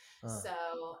person. Ah,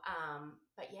 So,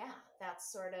 but yeah,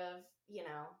 that's sort of,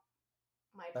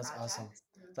 my that's awesome. projects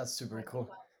and That's what super I think cool.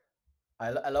 about.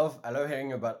 I love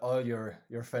hearing about all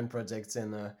your fun projects,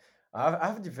 and I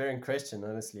have different question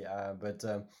honestly. But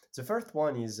the first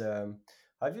one is,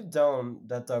 have you done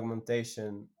data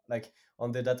augmentation like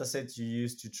on the dataset you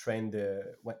use to train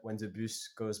the when the bus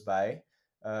goes by?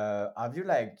 Have you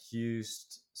like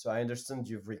used? So I understand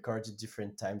you've recorded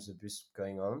different times the bus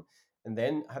going on, and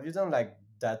then have you done like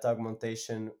data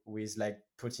augmentation with like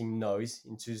putting noise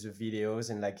into the videos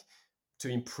and like to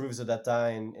improve the data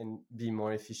and be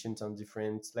more efficient on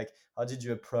different, like how did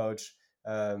you approach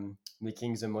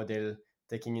making the model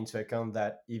taking into account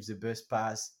that if the bus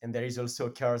pass and there is also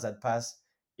cars that pass,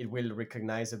 it will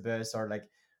recognize the bus, or like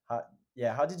how,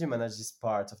 yeah, how did you manage this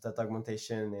part of that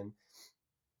augmentation? And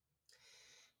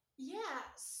Yeah,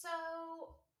 so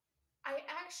I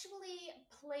actually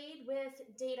played with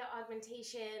data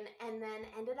augmentation and then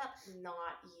ended up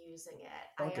not using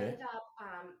it. I okay. ended up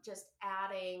just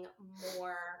adding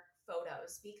more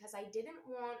photos because I didn't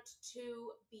want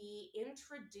to be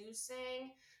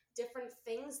introducing different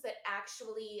things that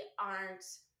actually aren't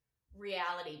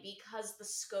reality, because the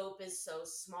scope is so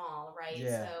small, right?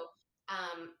 Yeah. So,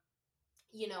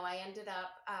 I ended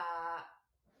up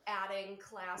adding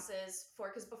classes for,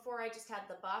 because before I just had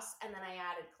the bus, and then I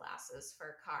added classes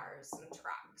for cars and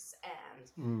trucks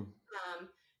and Mm.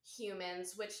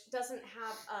 humans, which doesn't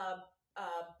have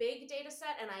a big data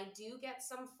set, and I do get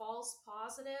some false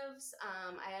positives.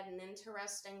 I had an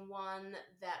interesting one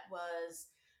that was,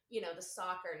 the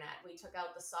soccer net. We took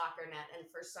out the soccer net, and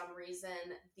for some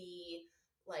reason, the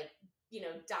like,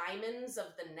 diamonds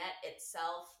of the net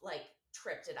itself like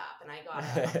tripped it up, and I got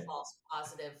a false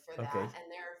positive for that. Okay.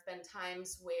 And there have been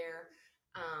times where,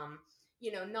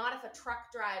 not if a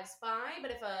truck drives by,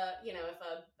 but if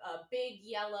a big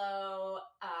yellow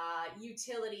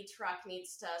utility truck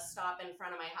needs to stop in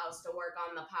front of my house to work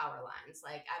on the power lines,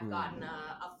 like I've gotten Mm.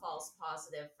 a false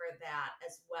positive for that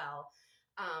as well.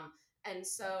 And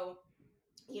so,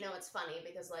 it's funny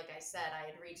because, like I said, I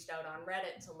had reached out on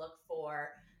Reddit to look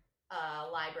for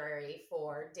library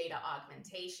for data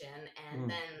augmentation. And Mm.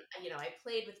 then, I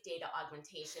played with data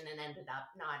augmentation and ended up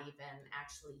not even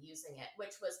actually using it,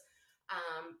 which was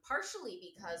partially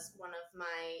because one of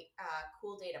my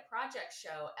Cool Data Project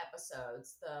Show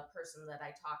episodes, the person that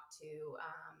I talked to,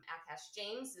 Akash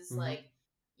James, is Mm-hmm. like,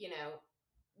 you know,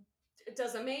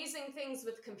 does amazing things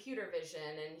with computer vision,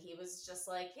 and he was just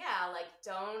like, yeah, like,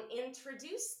 don't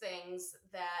introduce things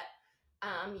that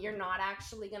you're not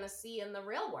actually going to see in the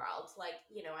real world. Like,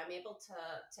 I'm able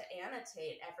to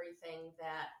annotate everything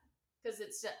that, because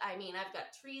it's just, I mean, I've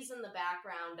got trees in the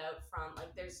background out front,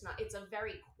 like, there's not, it's a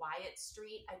very quiet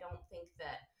street. I don't think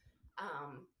that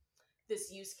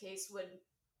this use case would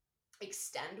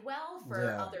extend well for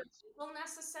Yeah. other people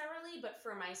necessarily, but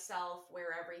for myself,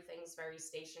 where everything's very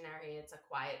stationary, it's a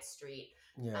quiet street.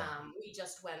 Yeah. We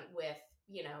just went with,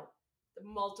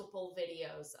 multiple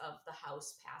videos of the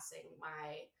house passing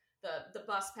the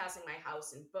bus passing my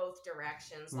house in both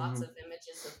directions, lots Mm-hmm. of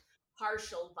images of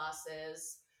partial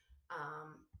buses.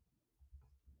 um,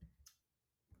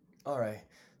 All right,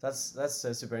 that's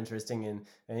super interesting, and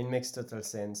it makes total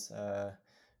sense.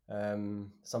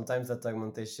 Sometimes that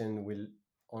augmentation will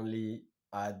only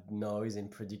add noise and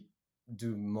predict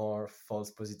do more false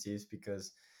positives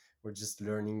because we're just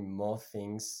learning more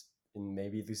things, and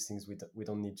maybe those things we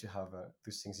don't need to have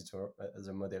those things into as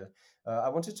a model. I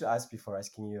wanted to ask before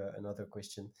asking you another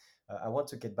question. I want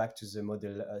to get back to the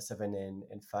model 7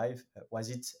 and 5. Was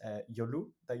it YOLO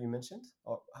that you mentioned,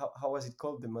 or how was it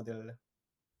called, the model?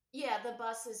 yeah, the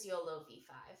bus is YOLO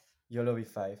V5. YOLO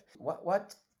V5.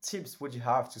 What tips would you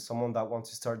have to someone that wants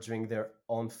to start doing their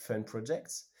own fun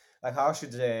projects? Like, how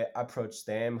should they approach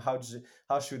them? How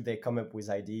should they come up with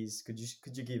ideas? Could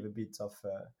you give a bit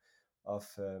of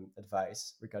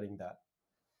advice regarding that?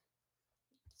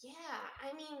 Yeah,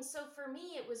 I mean, so for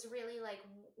me, it was really like,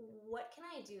 what can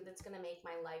I do that's going to make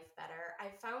my life better? I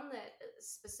found that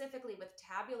specifically with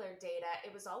tabular data,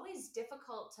 it was always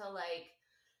difficult to like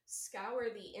scour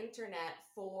the internet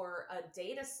for a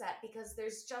data set because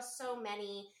there's just so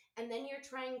many. And then you're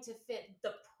trying to fit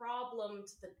the problem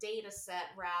to the data set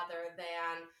rather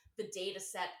than the data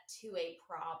set to a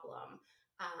problem.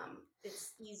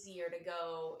 It's easier to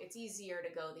go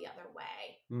the other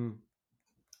way. Mm,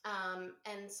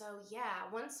 And so, yeah,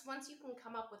 once you can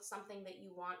come up with something that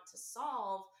you want to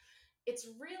solve, it's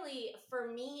really, for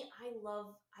me, I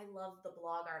love the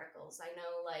blog articles. I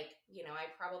know, like, I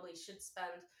probably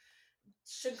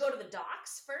should go to the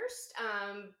docs first,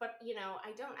 but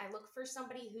I don't. I look for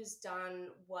somebody who's done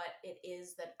what it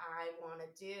is that I want to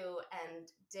do and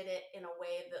did it in a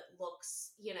way that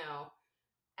looks,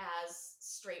 as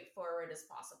straightforward as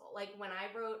possible. Like when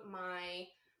I wrote my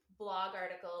blog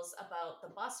articles about the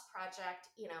bus project,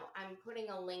 I'm putting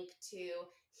a link to,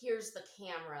 here's the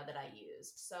camera that I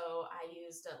used. So I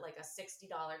used like a $60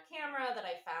 camera that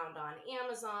I found on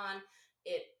Amazon.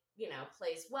 It,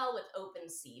 plays well with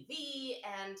OpenCV.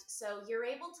 And so you're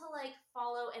able to like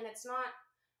follow, and it's not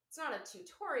a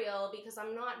tutorial because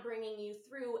I'm not bringing you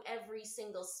through every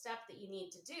single step that you need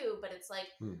to do, but it's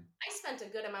like mm, I spent a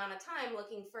good amount of time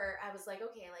looking for, I was like,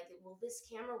 okay, like, will this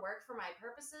camera work for my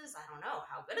purposes? I don't know.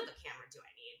 How good of a camera do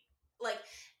I need? Like,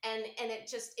 and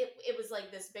it was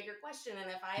like this bigger question. And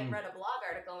if I had mm, read a blog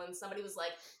article and somebody was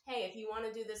like, hey, if you want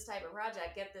to do this type of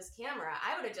project, get this camera,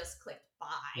 I would have just clicked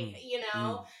buy, mm,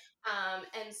 mm.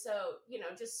 And so,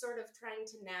 just sort of trying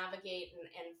to navigate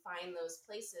and find those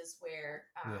places where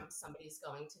Yeah. somebody's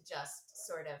going to just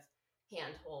sort of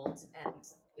handhold and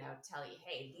tell you,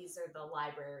 hey, these are the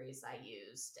libraries I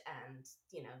used, and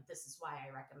this is why I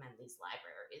recommend these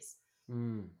libraries.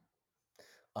 Mm.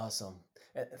 Awesome.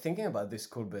 Thinking about this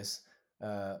school bus,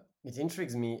 it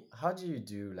intrigues me. How do you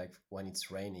do, like, when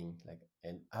it's raining? Like,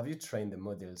 and have you trained the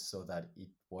model so that it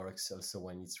works also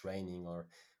when it's raining or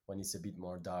when it's a bit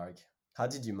more dark? How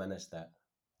did you manage that?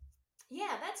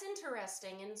 Yeah, that's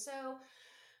interesting. And so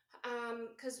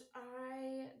because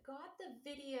I got the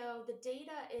video, the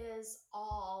data is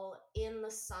all in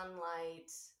the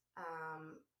sunlight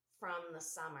um, from the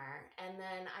summer. And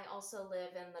then I also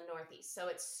live in the Northeast, so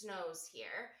it snows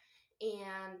here.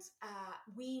 And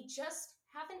we just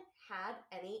haven't had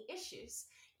any issues.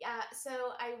 Yeah,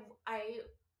 so I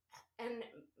and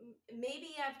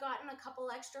maybe I've gotten a couple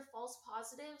extra false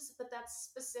positives, but that's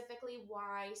specifically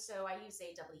why. So I use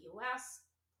AWS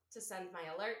to send my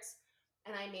alerts,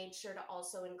 and I made sure to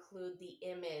also include the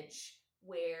image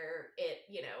where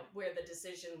where the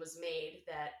decision was made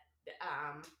that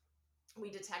um, we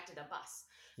detected a bus.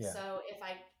 Yeah. So if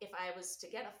I was to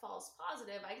get a false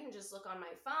positive, I can just look on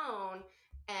my phone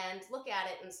and look at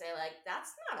it and say, like,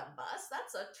 that's not a bus,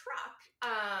 that's a truck.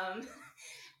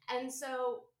 And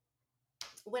so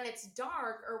when it's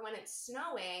dark or when it's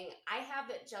snowing, I have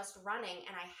it just running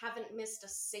and I haven't missed a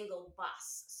single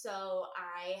bus. So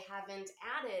I haven't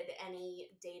added any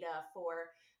data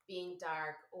for being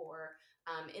dark or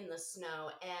in the snow.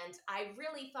 And I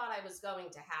really thought I was going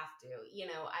to have to.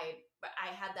 I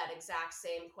had that exact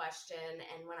same question.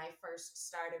 And when I first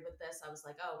started with this, I was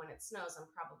like, oh, when it snows,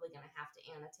 I'm probably going to have to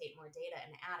annotate more data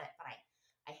and add it. But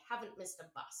I haven't missed a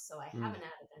bus, so I Mm. haven't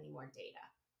added any more data.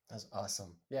 That's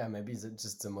awesome. Yeah, maybe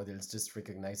just the models just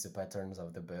recognize the patterns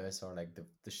of the bus or like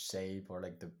the shape or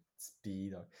like the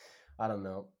speed or I don't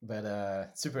know.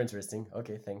 But super interesting.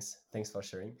 Okay, thanks. Thanks for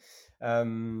sharing.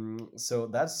 So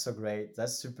that's so great.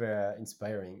 That's super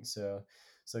inspiring.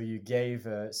 So you gave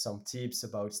some tips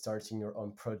about starting your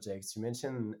own projects. You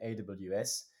mentioned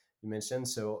AWS. You mentioned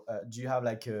so do you have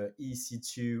like a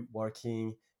EC2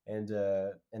 working and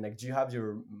like do you have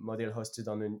your model hosted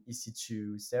on an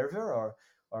EC2 server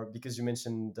or because you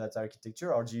mentioned that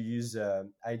architecture, or do you use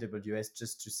AWS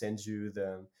just to send you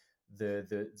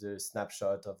the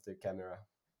snapshot of the camera?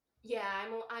 Yeah,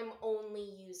 I'm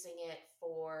only using it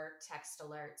for text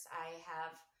alerts. I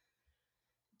have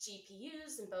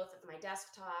GPUs in both of my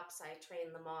desktops. I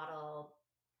train the model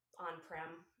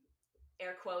on-prem,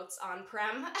 air quotes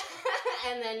on-prem.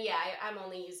 And then yeah, I'm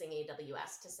only using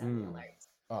AWS to send the Mm, alerts.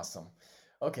 awesome.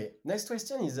 Okay, next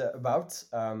question is about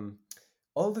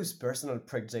all those personal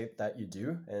projects that you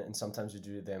do, and sometimes you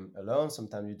do them alone,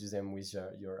 sometimes you do them with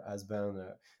your husband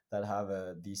that have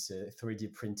this 3D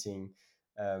printing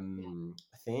Yeah.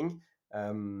 thing.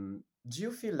 Do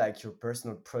you feel like your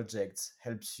personal projects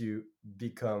helps you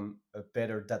become a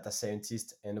better data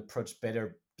scientist and approach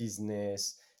better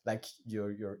business, like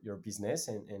your business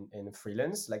and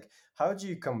freelance? Like, how do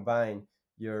you combine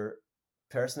your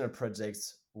personal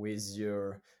projects with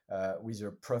your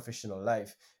professional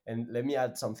life? And let me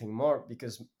add something more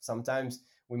because sometimes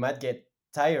we might get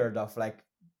tired of like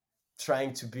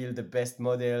trying to build the best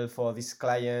model for this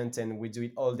client and we do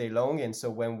it all day long, and so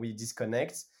when we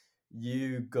disconnect,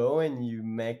 you go and you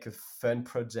make a fun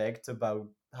project about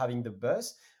having the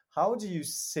bus. How do you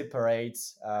separate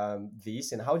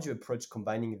this, and how do you approach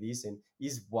combining this, and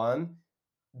is one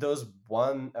does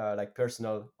one like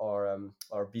personal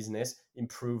or business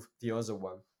improve the other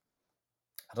one?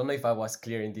 I don't know if I was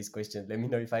clear in this question. Let me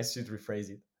know if I should rephrase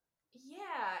it.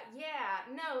 Yeah.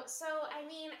 No, so I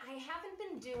mean, I haven't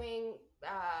been doing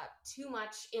too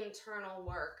much internal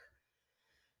work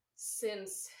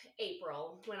since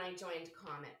April when I joined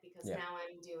Comet because Yeah. now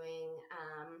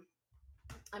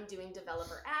I'm doing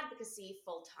developer advocacy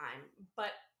full time.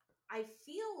 But I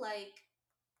feel like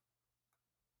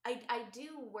I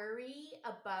do worry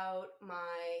about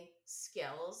my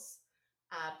skills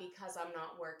because I'm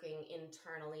not working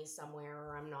internally somewhere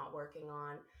or I'm not working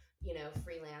on,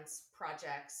 freelance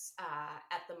projects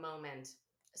at the moment.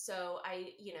 So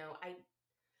I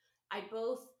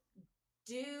both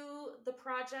do the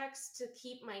projects to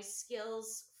keep my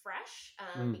skills fresh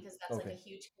Mm, because that's like okay. a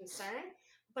huge concern.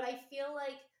 But I feel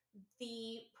like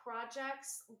the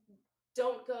projects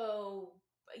don't go,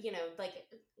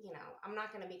 I'm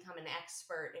not going to become an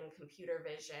expert in computer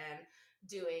vision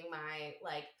doing my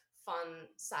like fun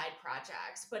side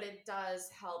projects, but it does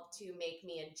help to make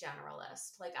me a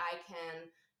generalist. Like I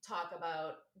can talk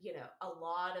about, a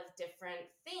lot of different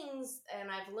things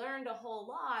and I've learned a whole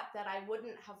lot that I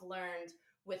wouldn't have learned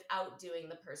without doing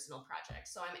the personal project.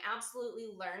 So I'm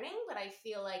absolutely learning, but I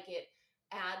feel like it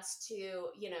adds to,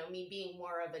 me being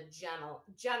more of a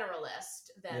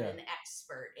generalist than Yeah. an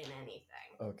expert in anything.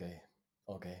 Okay.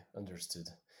 Okay. Understood.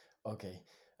 Okay.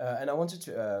 And I wanted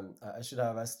to, I should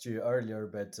have asked you earlier,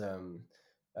 but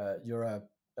you're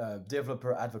a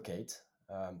developer advocate.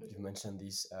 You've Mhm. mentioned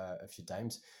this a few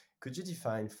times. Could you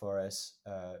define for us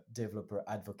developer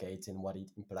advocate and what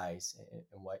it implies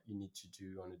and what you need to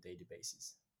do on a daily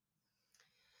basis?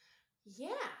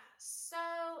 Yeah.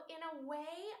 So, in a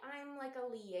way, I'm like a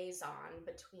liaison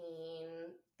between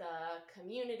the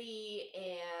community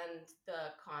and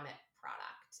the Comet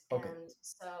product. Okay. And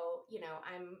so,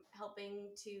 I'm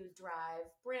helping to drive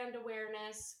brand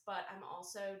awareness, but I'm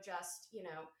also just,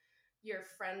 your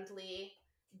friendly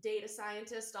data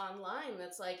scientist online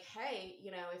that's like, hey,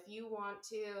 if you want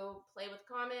to play with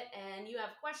Comet and you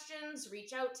have questions,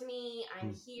 reach out to me. I'm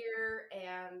Hmm. here.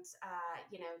 And,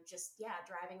 just, yeah,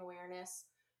 driving awareness,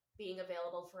 being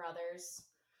available for others.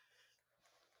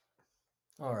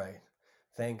 All right.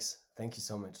 Thanks. Thank you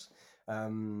so much.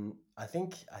 I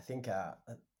think I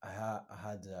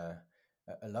had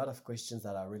a lot of questions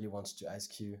that I really wanted to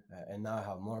ask you, and now I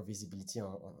have more visibility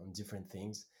on different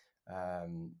things.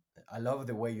 Um, I love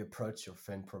the way you approach your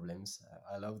friend problems.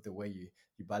 I love the way you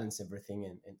balance everything,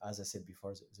 and as I said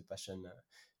before, the passion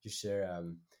you share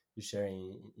you share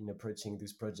in approaching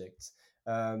these projects.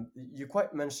 You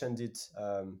quite mentioned it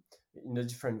in a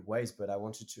different ways, but I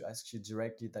wanted to ask you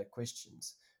directly that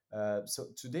questions. So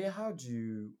today, how do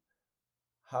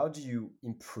you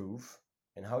improve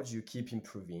and how do you keep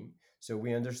improving? So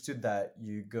we understood that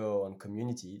you go on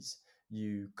communities,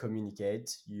 you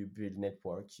communicate, you build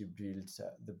network, you build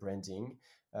the branding,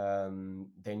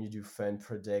 then you do fun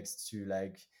projects to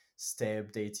like stay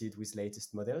updated with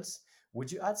latest models. Would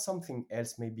you add something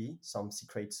else, maybe some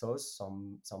secret sauce,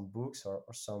 some books, or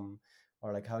some,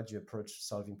 or like how do you approach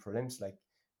solving problems? Like,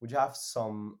 would you have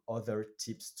some other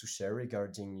tips to share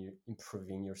regarding you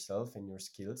improving yourself and your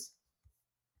skills?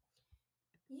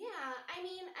 Yeah, I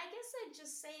mean, I guess I'd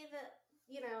just say that,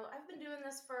 I've been doing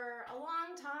this for a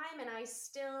long time and I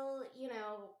still,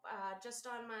 just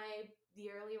on my the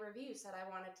early review said I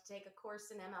wanted to take a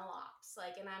course in ML ops,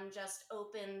 like, and I'm just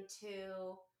open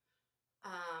to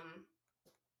um,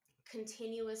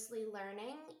 continuously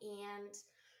learning. And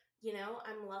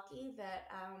I'm lucky that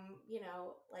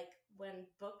like when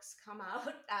books come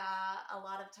out, a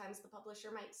lot of times the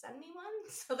publisher might send me one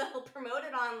so they'll promote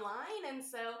it online. And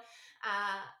so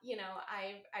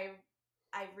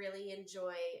I really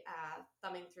enjoy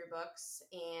thumbing through books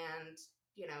and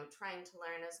trying to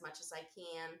learn as much as I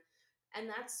can. And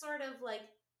that's sort of like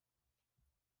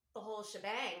the whole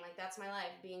shebang. Like, that's my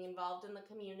life, being involved in the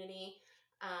community,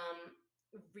 um,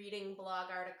 reading blog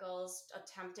articles,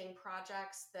 attempting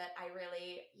projects that I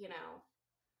really,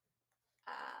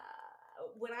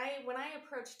 when I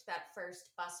approached that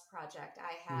first bus project,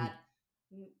 I had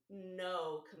Mm,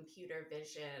 no computer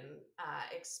vision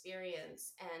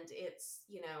experience, and it's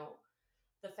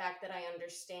the fact that I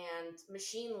understand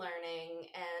machine learning,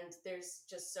 and there's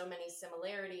just so many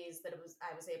similarities that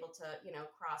I was able to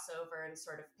cross over and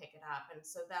sort of pick it up. And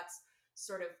so that's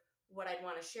sort of what I'd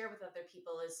want to share with other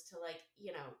people, is to, like,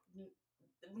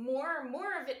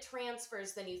 more of it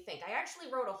transfers than you think. I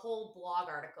actually wrote a whole blog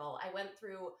article. I went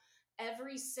through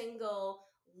every single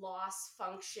loss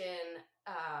function.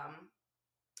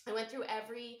 I went through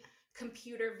every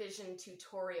computer vision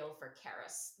tutorial for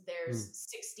Keras. There's mm,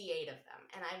 68 of them.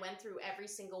 And I went through every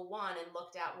single one and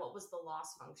looked at what was the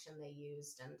loss function they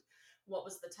used, and what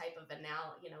was the type of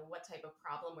what type of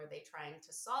problem were they trying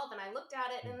to solve. And I looked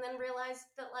at it mm. and then realized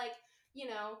that, like,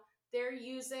 they're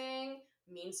using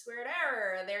mean squared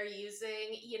error. They're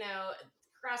using,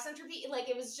 cross entropy. Like,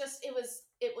 it was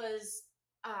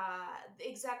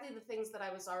exactly the things that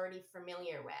I was already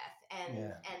familiar with, and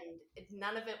Yeah,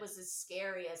 none of it was as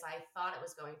scary as I thought it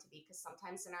was going to be. Because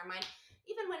sometimes in our mind,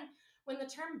 even when the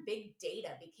term big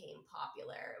data became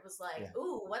popular, it was like, yeah,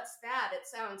 ooh, what's that? It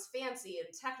sounds fancy and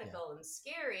yeah, technical and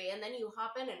scary. And then you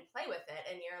hop in and play with it,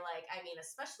 and you're like, I mean,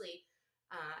 especially,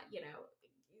 uh, you know.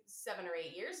 7 or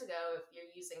 8 years ago, if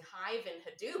you're using Hive and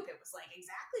Hadoop, it was like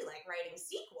exactly like writing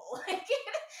SQL. Like,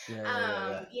 yeah,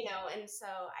 yeah, yeah, yeah. and so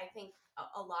I think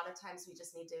a lot of times we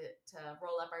just need to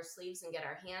roll up our sleeves and get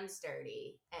our hands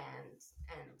dirty,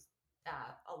 and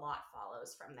a lot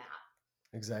follows from that.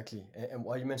 Exactly. And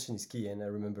what you mentioned is key. And I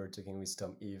remember talking with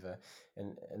Tom Eve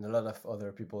and a lot of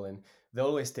other people, and they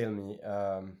always tell me,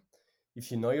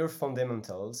 if you know your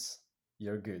fundamentals,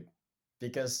 you're good,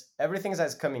 because everything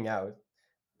that's coming out,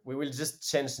 we will just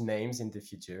change names in the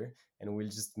future and we'll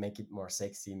just make it more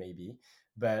sexy maybe,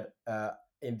 but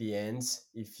in the end,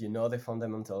 if you know the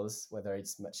fundamentals, whether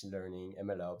it's machine learning,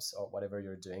 mlops, or whatever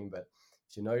you're doing, but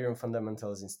if you know your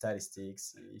fundamentals in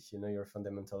statistics, if you know your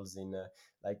fundamentals in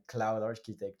like cloud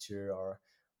architecture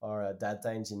or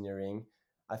data engineering,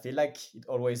 I feel like it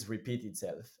always repeats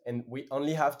itself and we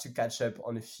only have to catch up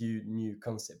on a few new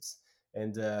concepts.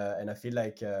 And I feel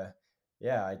like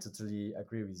yeah, I totally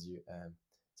agree with you.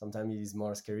 Sometimes it is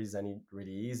more scary than it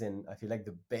really is, and I feel like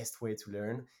the best way to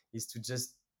learn is to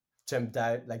just jump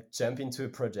down, like jump into a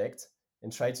project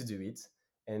and try to do it,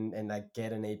 and like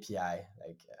get an api,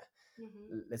 like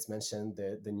Hmm. let's mention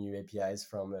the new apis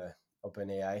from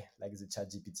OpenAI, like the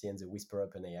ChatGPT and the Whisper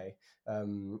OpenAI,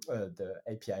 the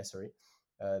API, sorry.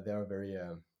 They are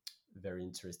very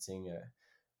interesting.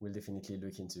 We'll definitely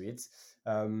look into it.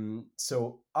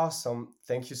 So awesome!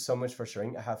 Thank you so much for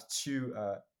sharing. I have two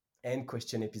end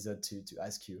question episode to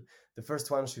ask you. The first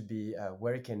one should be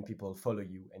where can people follow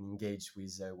you and engage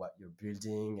with what you're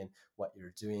building and what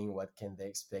you're doing? What can they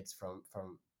expect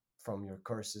from your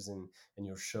courses and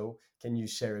your show? Can you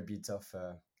share a bit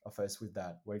of us with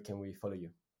that? Where can we follow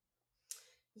you?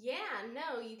 Yeah,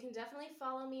 no, you can definitely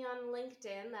follow me on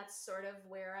LinkedIn. That's sort of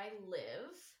where I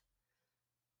live.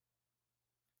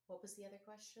 What was the other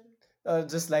question?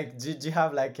 Just like, do you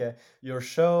have like your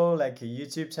show, like a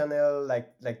YouTube channel,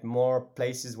 like more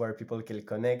places where people can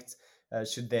connect?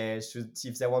 Should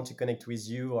if they want to connect with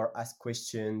you or ask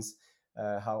questions,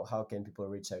 how can people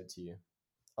reach out to you?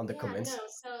 On the Yeah, no, comments,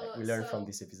 like we learned from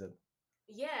this episode.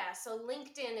 yeah, so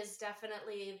LinkedIn is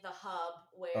definitely the hub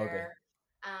Okay, where,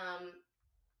 um,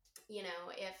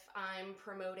 if I'm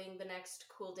promoting the next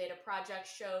Cool Data Project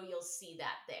show, you'll see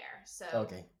that there. So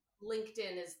okay,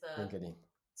 LinkedIn is the LinkedIn.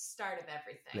 start of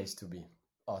everything. Place to be.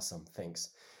 Awesome. Thanks.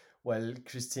 Well,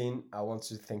 Christine, I want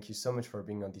to thank you so much for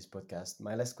being on this podcast.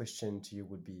 My last question to you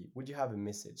would be, would you have a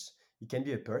message? It can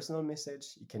be a personal message,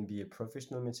 it can be a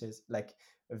professional message, like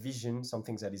a vision,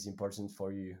 something that is important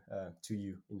for you, to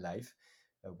you in life.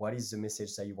 What is the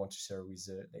message that you want to share with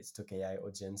the Let's Talk AI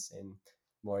audience and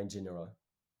more in general?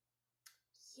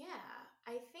 Yeah,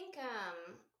 I think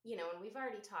and we've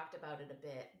already talked about it a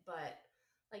bit, but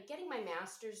like getting my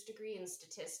master's degree in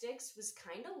statistics was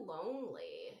kind of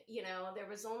lonely. There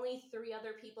was only three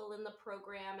other people in the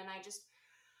program, and I just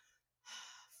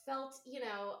felt,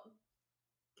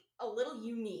 a little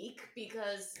unique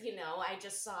because, I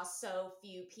just saw so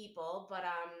few people, but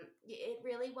it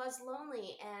really was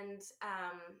lonely. And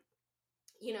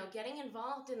getting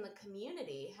involved in the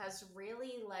community has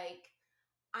really, like,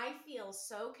 I feel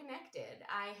so connected.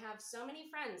 I have so many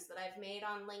friends that I've made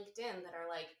on LinkedIn that are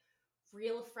like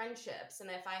real friendships. And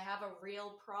if I have a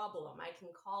real problem, I can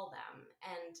call them.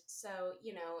 And so,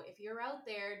 if you're out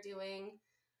there doing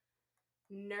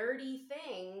nerdy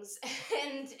things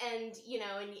and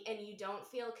you don't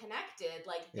feel connected,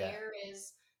 like Yeah.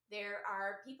 there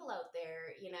are people out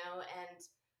there, and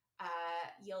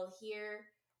you'll hear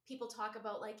people talk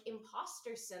about like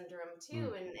imposter syndrome Mm,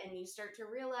 too, and you start to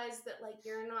realize that like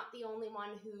you're not the only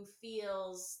one who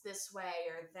feels this way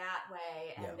or that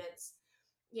way, yeah. and it's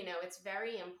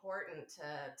very important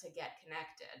to get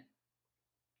connected.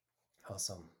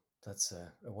 Awesome. That's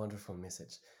a wonderful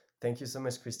message. Thank you so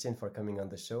much, Christine, for coming on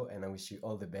the show, and I wish you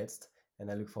all the best.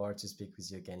 And I look forward to speak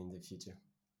with you again in the future.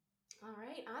 All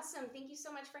right, awesome. Thank you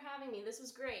so much for having me. This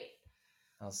was great.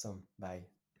 Awesome. Bye.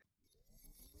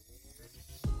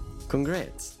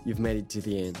 Congrats, you've made it to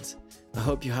the end. I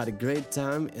hope you had a great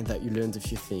time and that you learned a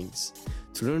few things.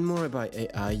 To learn more about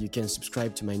AI, you can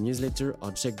subscribe to my newsletter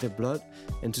or check the blog.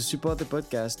 And to support the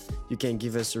podcast, you can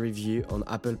give us a review on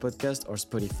Apple Podcast or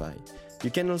Spotify. You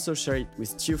can also share it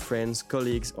with two friends,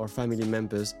 colleagues, or family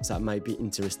members that might be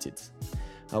interested.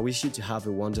 I wish you to have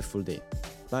a wonderful day.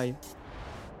 Bye.